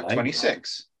the Type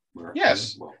 26.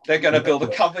 Yes, they're going to build a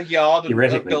cover yard and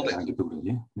build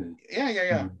it.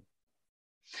 Yeah.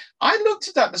 I looked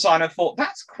at that design and thought,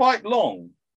 that's quite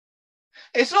long.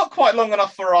 It's not quite long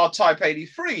enough for our Type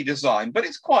 83 design, but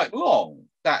it's quite long,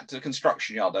 that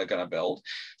construction yard they're going to build.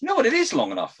 You know what it is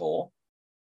long enough for?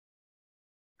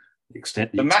 The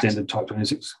extended Type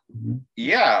 26. Mm-hmm.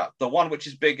 Yeah, the one which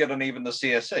is bigger than even the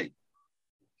CSC.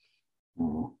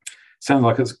 Mm-hmm.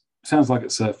 Sounds like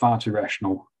it's far too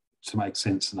rational to make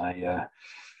sense in a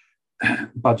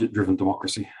budget-driven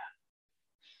democracy.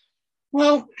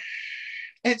 Well,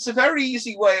 it's a very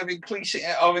easy way of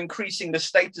increasing the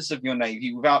status of your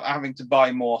navy without having to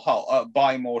buy more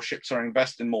ships or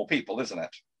invest in more people, isn't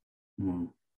it?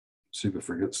 Super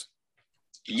frigates.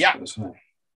 Yeah.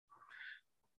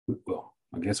 Well,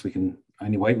 I guess we can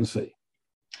only wait and see.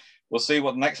 We'll see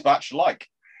what the next batch are like.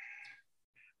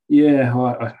 Yeah,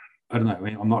 well, I don't know. I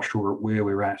mean, I'm not sure where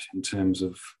we're at in terms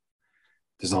of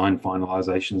design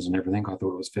finalizations and everything. I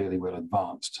thought it was fairly well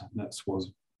advanced. That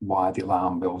was why the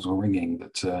alarm bells were ringing,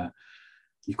 that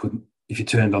you couldn't, if you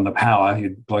turned on the power,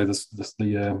 you'd blow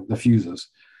the fuses.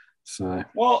 So,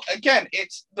 well, again,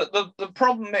 it's the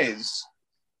problem is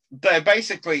their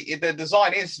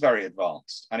design is very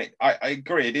advanced, and I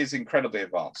agree, it is incredibly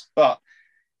advanced, but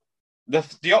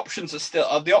the options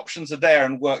are there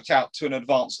and worked out to an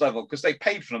advanced level because they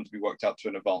paid for them to be worked out to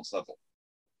an advanced level.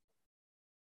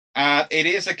 And it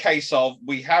is a case of,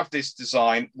 we have this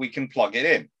design, we can plug it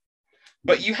in,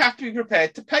 but you have to be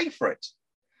prepared to pay for it.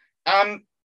 And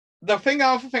the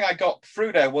other thing I got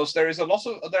through there was there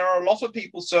are a lot of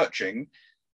people searching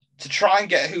to try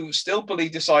and who still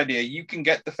believe this idea you can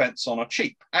get defense on a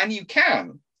cheap, and you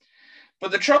can.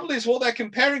 But the trouble is, what they're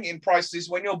comparing in prices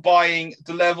when you're buying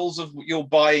the levels of what you're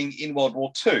buying in World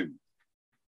War II.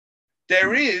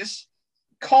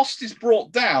 Cost is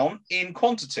brought down in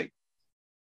quantity.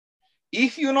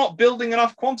 If you're not building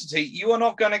enough quantity, you are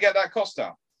not going to get that cost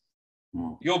down.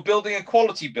 You're building a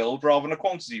quality build rather than a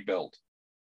quantity build.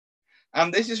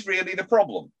 And this is really the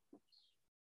problem.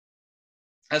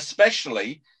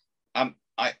 Especially,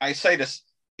 I say this,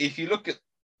 if you look at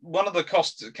one of the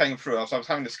costs that came through, I was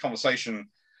having this conversation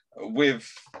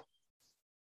with,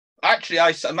 actually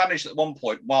I managed at one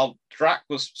point, while Drac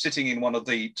was sitting in one of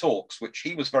the talks, which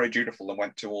he was very dutiful and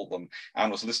went to all of them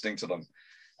and was listening to them.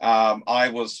 I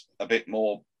was a bit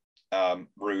more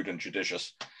rude and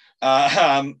judicious.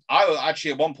 I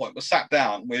actually at one point was sat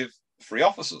down with 3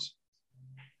 officers,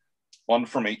 one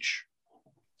from each,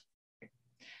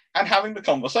 and having the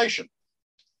conversation.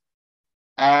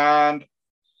 And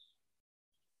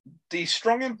the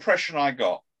strong impression I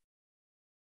got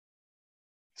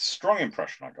strong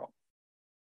impression I got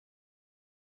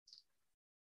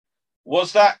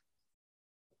was that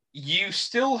you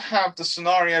still have the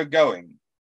scenario going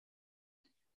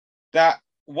that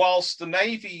whilst the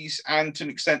navies and to an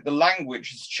extent the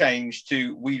language has changed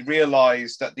to, we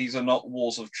realize that these are not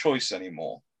wars of choice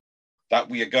anymore, that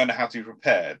we are going to have to be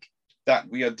prepared, that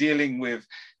we are dealing with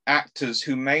actors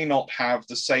who may not have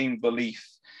the same belief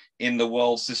in the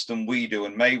world system we do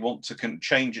and may want to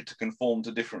change it to conform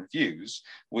to different views,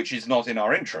 which is not in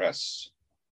our interests.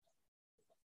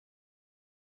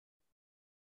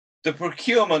 The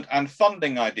procurement and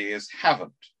funding ideas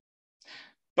haven't.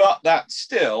 But that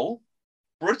still,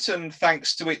 Britain,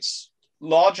 thanks to its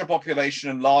larger population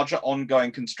and larger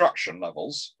ongoing construction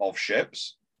levels of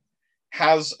ships,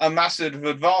 has a massive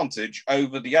advantage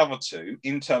over the other two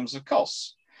in terms of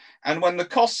costs. And when the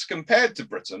costs compared to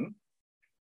Britain,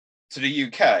 to the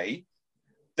UK,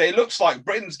 it looks like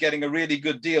Britain's getting a really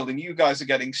good deal and you guys are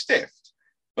getting stiffed.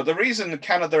 But the reason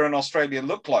Canada and Australia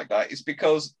look like that is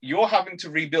because you're having to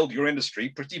rebuild your industry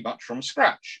pretty much from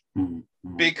scratch.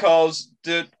 Mm-hmm. Because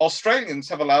the Australians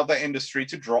have allowed their industry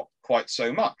to drop quite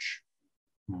so much.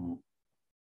 Mm-hmm.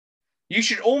 You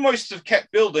should almost have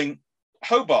kept building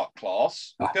Hobart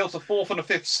class, built a fourth and a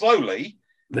fifth slowly.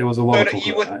 There was a lot so that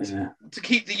you would to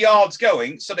keep the yards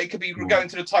going so they could be going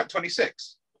to the Type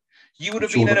 26. You would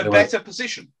have been in a better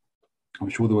position. I'm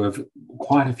sure there were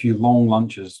quite a few long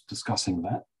lunches discussing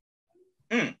that.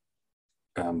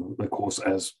 Of course,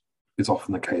 as is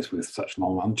often the case with such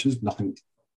long lunches, nothing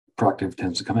productive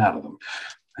tends to come out of them.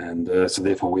 And so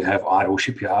therefore we have idle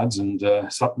shipyards and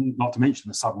not to mention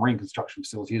the submarine construction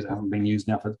facilities that haven't been used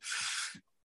now for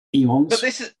eons. But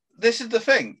this is the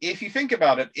thing. If you think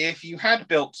about it, if you had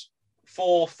built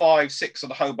 4, 5, 6 of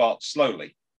the Hobart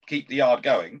slowly, keep the yard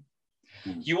going,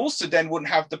 you also then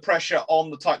wouldn't have the pressure on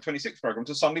the Type 26 program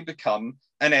to suddenly become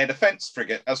an air defense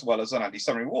frigate as well as an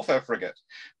anti-submarine warfare frigate,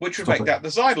 which would make that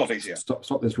design a lot easier.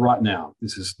 Stop this right now.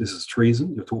 This is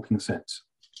treason. You're talking sense.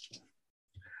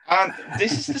 And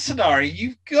this is the scenario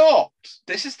you've got.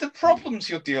 This is the problems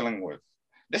you're dealing with.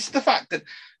 This is the fact that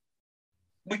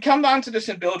we come down to this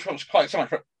in Bilgepumps quite so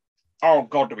much. Oh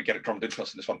God, do we get it drummed into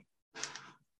us in this one?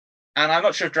 And I'm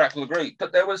not sure if Drac will agree,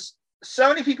 but there was so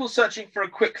many people searching for a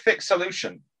quick fix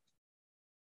solution.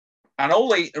 And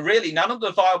none of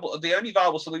the only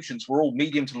viable solutions were all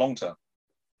medium to long term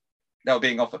that were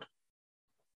being offered.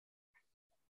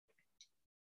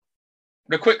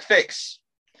 The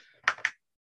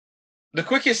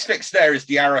quickest fix there is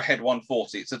the Arrowhead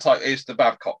 140. It's the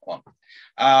Babcock one.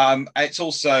 It's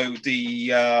also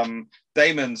the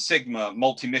Damon Sigma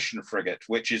multi-mission frigate,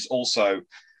 which is also,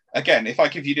 again, if I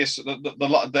give you this,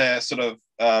 they're sort of,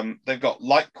 they've got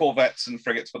light corvettes and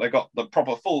frigates, but they've got the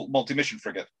proper full multi-mission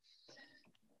frigate.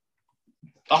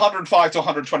 105 to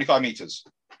 125 meters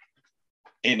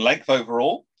in length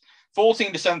overall,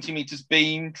 14 to 70 meters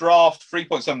beam, draft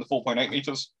 3.7 to 4.8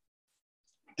 meters,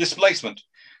 displacement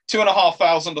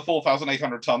 2,500 to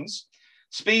 4,800 tons,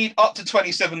 speed up to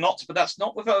 27 knots, but that's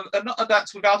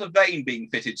that's without a vane being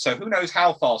fitted. So who knows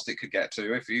how fast it could get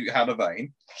to if you had a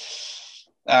vane.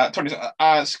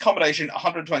 Accommodation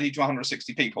 120 to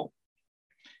 160 people.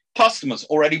 Customers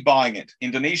already buying it: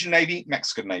 Indonesian Navy,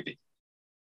 Mexican Navy.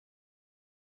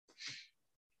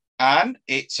 And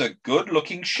it's a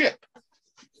good-looking ship.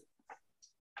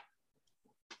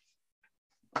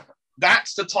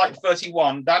 That's the Type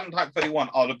 31. That and Type 31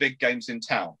 are the big games in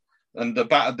town. And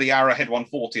the Arrowhead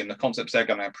 140 and the concepts they're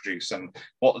going to produce and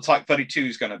what the Type 32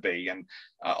 is going to be and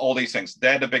all these things.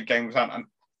 They're the big games. And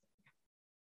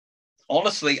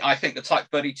honestly, I think the Type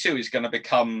 32 is going to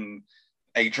become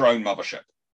a drone mothership.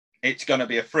 It's going to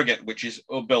be a frigate which is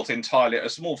built entirely, a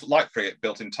small light frigate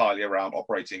built entirely around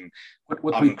operating. What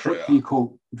would you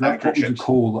call a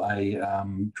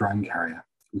drone carrier?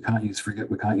 We can't use frigate.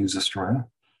 We can't use destroyer.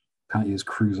 Can't use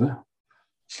cruiser.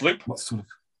 Sloop. What sort of?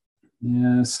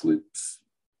 Yeah, sloops.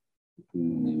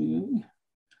 No,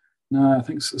 I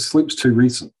think sloop's too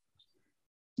recent.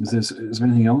 Is there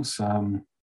anything else? Razzie?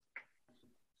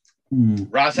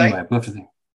 Anyway, we'll have to think.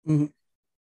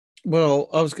 Well,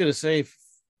 I was going to say,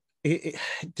 it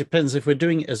depends if we're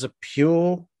doing it as a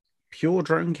pure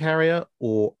drone carrier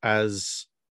or as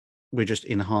we're just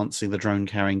enhancing the drone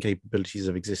carrying capabilities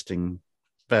of existing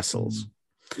vessels.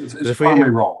 Its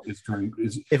primary role is drone.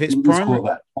 If it's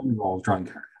primary role is drone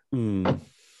carrier.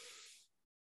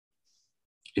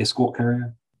 Escort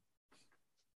carrier.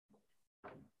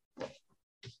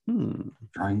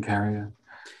 Drone carrier.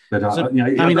 But at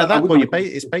that point,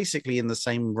 it's basically in the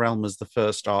same realm as the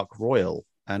first Ark Royal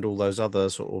and all those other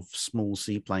sort of small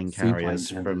seaplane carriers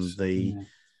from the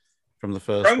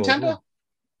first drone tender.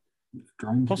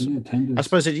 Drones, tenders. I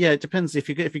suppose it depends. If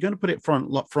you're going to put it front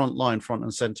line, front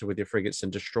and center with your frigates and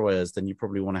destroyers, then you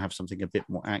probably want to have something a bit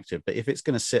more active. But if it's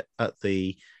going to sit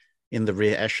in the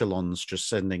rear echelons, just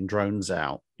sending drones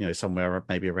out, somewhere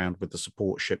maybe around with the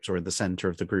support ships or in the center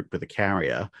of the group with a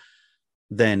carrier,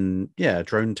 then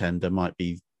drone tender might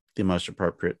be the most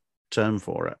appropriate term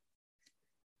for it.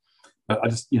 But I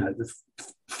just, the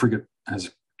frigate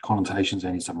has connotations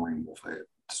anti-submarine warfare.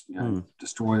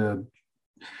 Destroyer.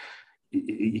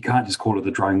 You can't just call it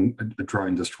a drone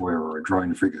destroyer or a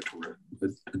drone frigate or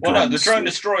the drone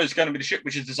destroyer is going to be the ship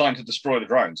which is designed to destroy the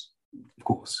drones. Of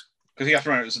course. Because you have to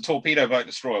remember it's a torpedo boat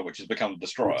destroyer which has become a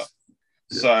destroyer.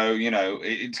 Yeah. So,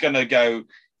 it's going to go,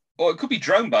 or it could be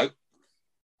drone boat,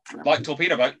 like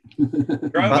torpedo boat.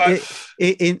 Drone boat.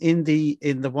 In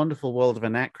the wonderful world of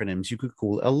acronyms, you could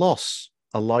call it a LOS,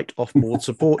 a light off-board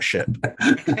support ship.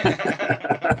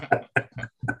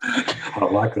 I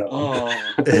like that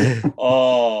one.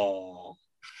 Oh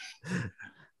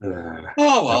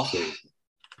well.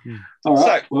 All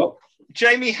right. So,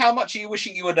 Jamie, how much are you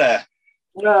wishing you were there?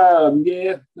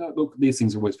 Look, these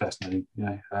things are always fascinating.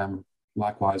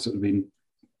 Likewise, it would have been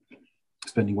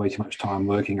spending way too much time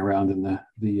lurking around in the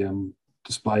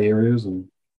display areas and.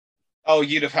 Oh,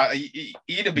 you'd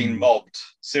have been mobbed.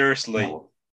 Seriously. Oh.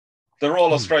 The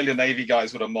Royal Australian Navy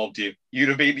guys would have mobbed you. You'd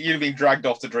have been dragged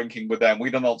off to drinking with them.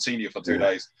 We'd have not seen you for 2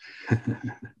 days.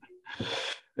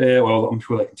 Well, I'm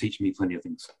sure they can teach me plenty of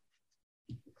things.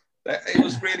 It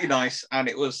was really nice and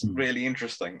it was really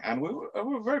interesting, and we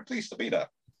were very pleased to be there.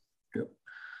 Good.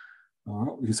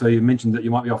 All right. So you mentioned that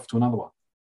you might be off to another one.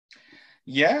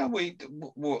 Yeah,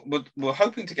 we're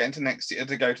hoping to get into next year,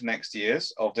 to go to next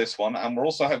year's of this one, and we're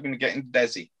also hoping to get into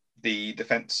DESI, the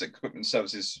Defence Equipment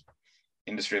Services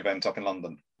industry event up in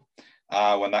London,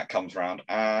 when that comes around.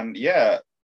 And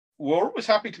we're always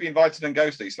happy to be invited and go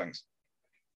to these things.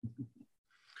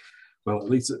 Well,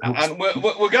 at least it helps. And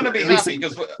we're going to be happy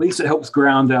because at least it helps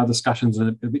ground our discussions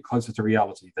a bit closer to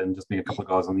reality than just being a couple of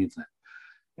guys on the internet.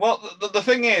 Well, the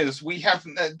thing is,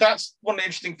 that's one of the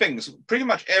interesting things. Pretty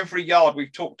much every yard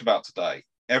we've talked about today,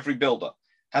 every builder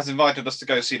has invited us to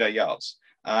go see their yards.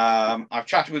 I've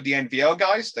chatted with the NVL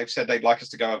guys. They've said they'd like us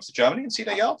to go over to Germany and see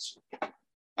their yards,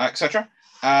 etc.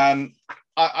 And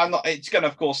I'm not. It's going to,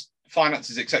 of course,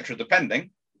 finances, etc.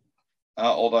 depending.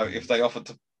 Although if they offered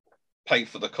to pay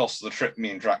for the cost of the trip,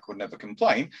 me and Drac would never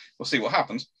complain. We'll see what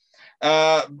happens.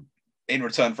 In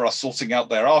return for us sorting out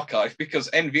their archive, because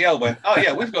NVL went, oh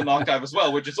yeah, we've got an archive as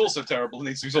well, which is also terrible and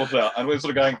needs to be sorted out. And we're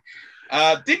sort of going,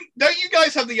 don't you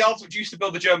guys have the yards which used to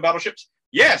build the German battleships?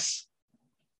 Yes.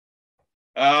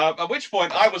 At which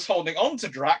point I was holding on to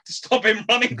Drac to stop him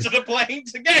running to the plane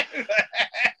to get there.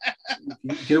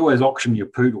 You can always auction your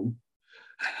poodle.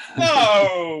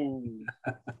 No.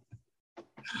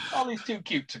 Ollie's too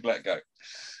cute to let go.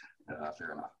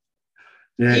 Fair enough.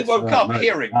 Yeah, he woke up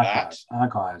hearing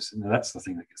archives. That's the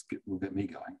thing that will get me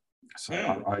going. So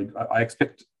I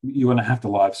expect you're going to have to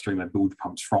live stream a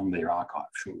Bilgepumps from their archive,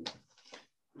 sure.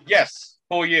 Yes,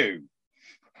 for you.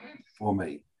 For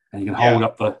me. And you can hold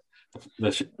up the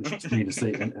screen to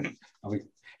see and I'll be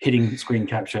hitting screen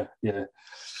capture. Yeah.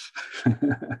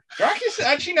 Drac is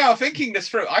actually, now thinking this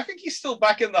through, I think he's still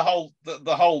back in the whole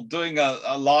doing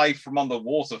a live from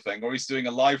underwater thing, or he's doing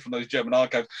a live from those German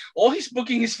archives, or he's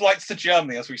booking his flights to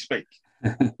Germany as we speak.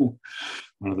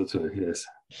 One of the two, yes.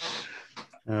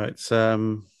 It's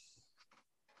I've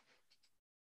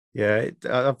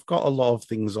got a lot of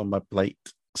things on my plate,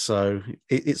 so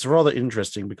it's rather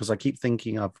interesting because I keep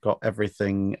thinking I've got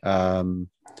everything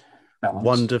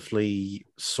wonderfully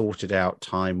sorted out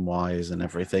time-wise and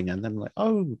everything, and then like,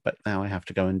 oh, but now I have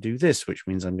to go and do this, which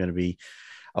means I'm going to be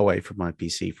away from my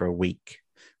PC for a week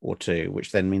or two,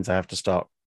 which then means I have to start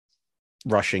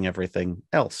rushing everything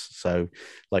else. So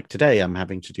like today I'm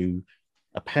having to do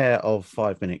a pair of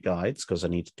 5-minute guides because I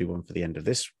need to do one for the end of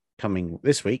this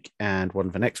week and one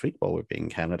for next week while we're being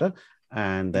in Canada,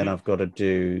 and then I've got to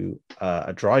do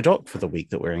a dry dock for the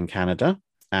week that we're in Canada.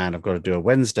 And I've got to do a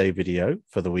Wednesday video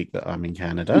for the week that I'm in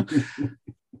Canada.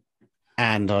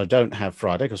 And I don't have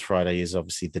Friday because Friday is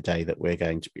obviously the day that we're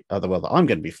going to be, that I'm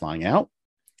going to be flying out.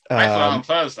 I fly on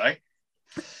Thursday.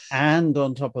 And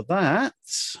on top of that,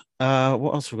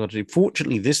 what else have we got to do?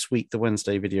 Fortunately, this week, the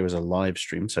Wednesday video is a live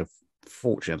stream. So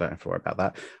fortunately, I don't have to worry about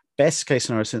that. Best case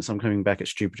scenario, since I'm coming back at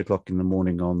stupid o'clock in the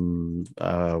morning on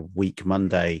week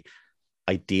Monday,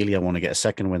 ideally, I want to get a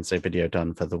second Wednesday video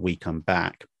done for the week I'm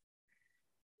back.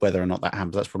 Whether or not that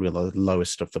happens, that's probably the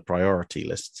lowest of the priority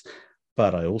lists.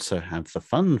 But I also have the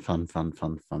fun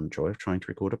joy of trying to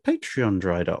record a Patreon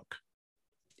dry dock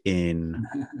in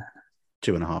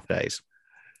 2.5 days,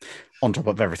 on top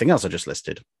of everything else I just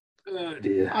listed. Oh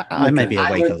dear. I may be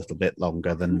awake a little bit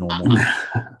longer than normal.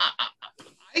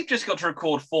 I've just got to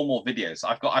record 4 more videos.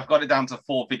 I've got it down to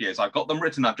 4 videos. I've got them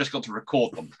written. I've just got to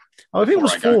record them. Oh, if it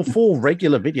was four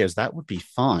regular videos, that would be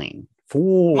fine.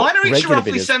 Mine are each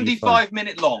roughly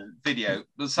 75-minute long video.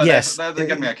 So yes, they're going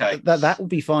to be okay. That will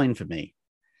be fine for me.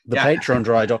 The Patreon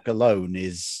dry dock alone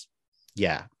is,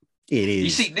 it is. You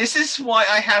see, this is why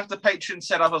I have the Patreon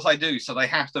set up as I do. So they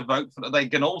have to vote for. They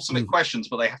can all submit questions,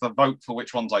 but they have to vote for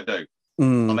which ones I do.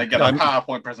 And they get a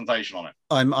PowerPoint presentation on it.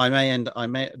 I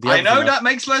know that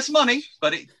makes less money,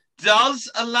 but it does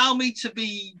allow me to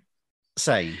be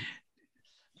sane.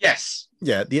 Yes.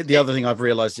 Yeah. The other thing I've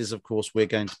realized is, of course, we're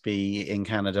going to be in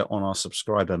Canada on our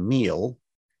subscriber meal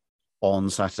on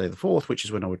Saturday the 4th, which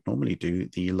is when I would normally do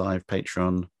the live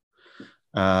Patreon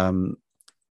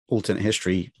alternate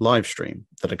history live stream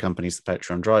that accompanies the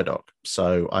Patreon dry dock.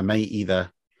 So I may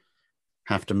either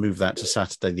have to move that to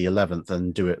Saturday the 11th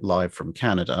and do it live from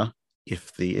Canada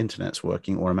if the internet's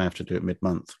working, or I may have to do it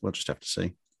mid-month. We'll just have to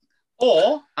see.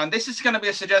 Or, and this is going to be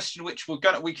a suggestion which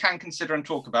we can consider and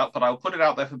talk about, but I'll put it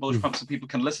out there for Bilgepumps so people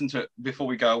can listen to it before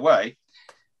we go away.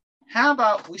 How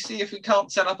about we see if we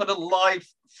can't set up a little live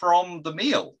from the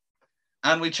meal,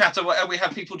 and we chat away, we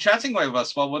have people chatting with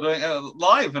us while we're doing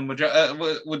live, and we'll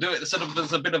do it sort of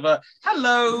as a bit of a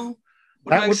hello.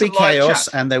 That would be chaos,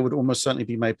 and there would almost certainly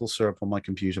be maple syrup on my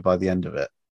computer by the end of it.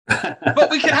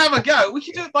 But we can have a go. We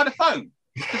can do it by the phone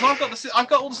because I've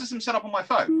got all the systems set up on my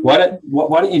phone. Why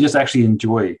don't you just actually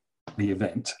enjoy the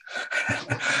event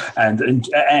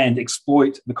and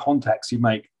exploit the contacts you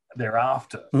make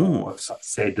thereafter for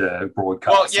said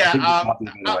broadcast?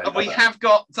 Well,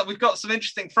 we've got some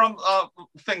interesting from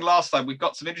thing last time. We've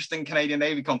got some interesting Canadian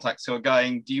Navy contacts who are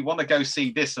going, do you want to go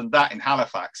see this and that in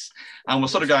Halifax? And we're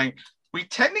sort of going, we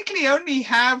technically only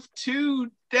have 2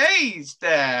 days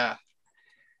there.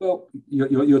 Well,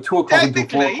 your 2 o'clock until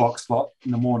 4 o'clock slot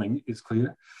in the morning is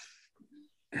clear.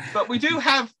 But we do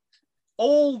have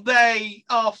all day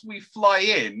after we fly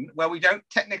in, where we don't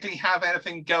technically have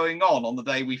anything going on the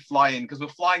day we fly in, because we're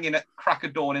flying in at crack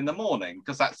of dawn in the morning,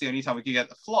 because that's the only time we can get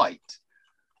the flight.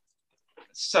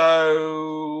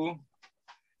 So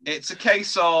it's a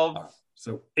case of...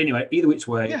 So anyway, either which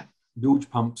way,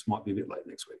 Bilgepumps might be a bit late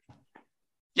next week.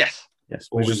 Yes.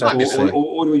 Or do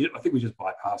we? I think we just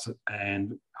bypass it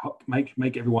and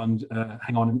make everyone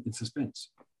hang on in suspense.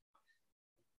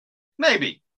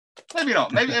 Maybe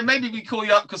not. Maybe we call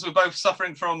you up because we're both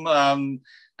suffering from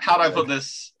how do I put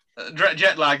this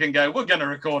jet lag, and go, we're going to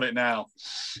record it now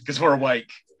because we're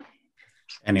awake.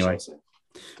 Anyway,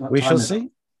 we shall see.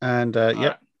 And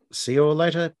see you all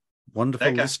later.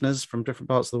 Wonderful listeners from different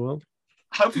parts of the world.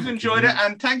 Hope you've enjoyed it,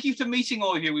 and thank you for meeting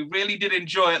all of you. We really did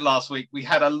enjoy it last week. We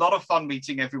had a lot of fun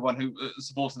meeting everyone who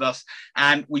supported us,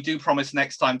 and we do promise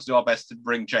next time to do our best to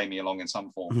bring Jamie along in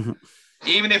some form,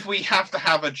 even if we have to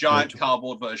have a giant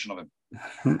cardboard version of him.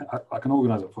 I can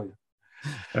organise it for you.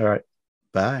 All right.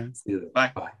 Bye. See you then.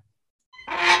 Bye. Bye.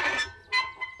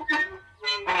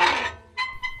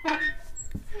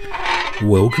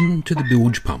 Welcome to the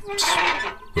Bilgepumps,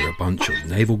 where a bunch of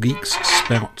naval geeks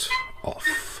spout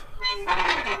off.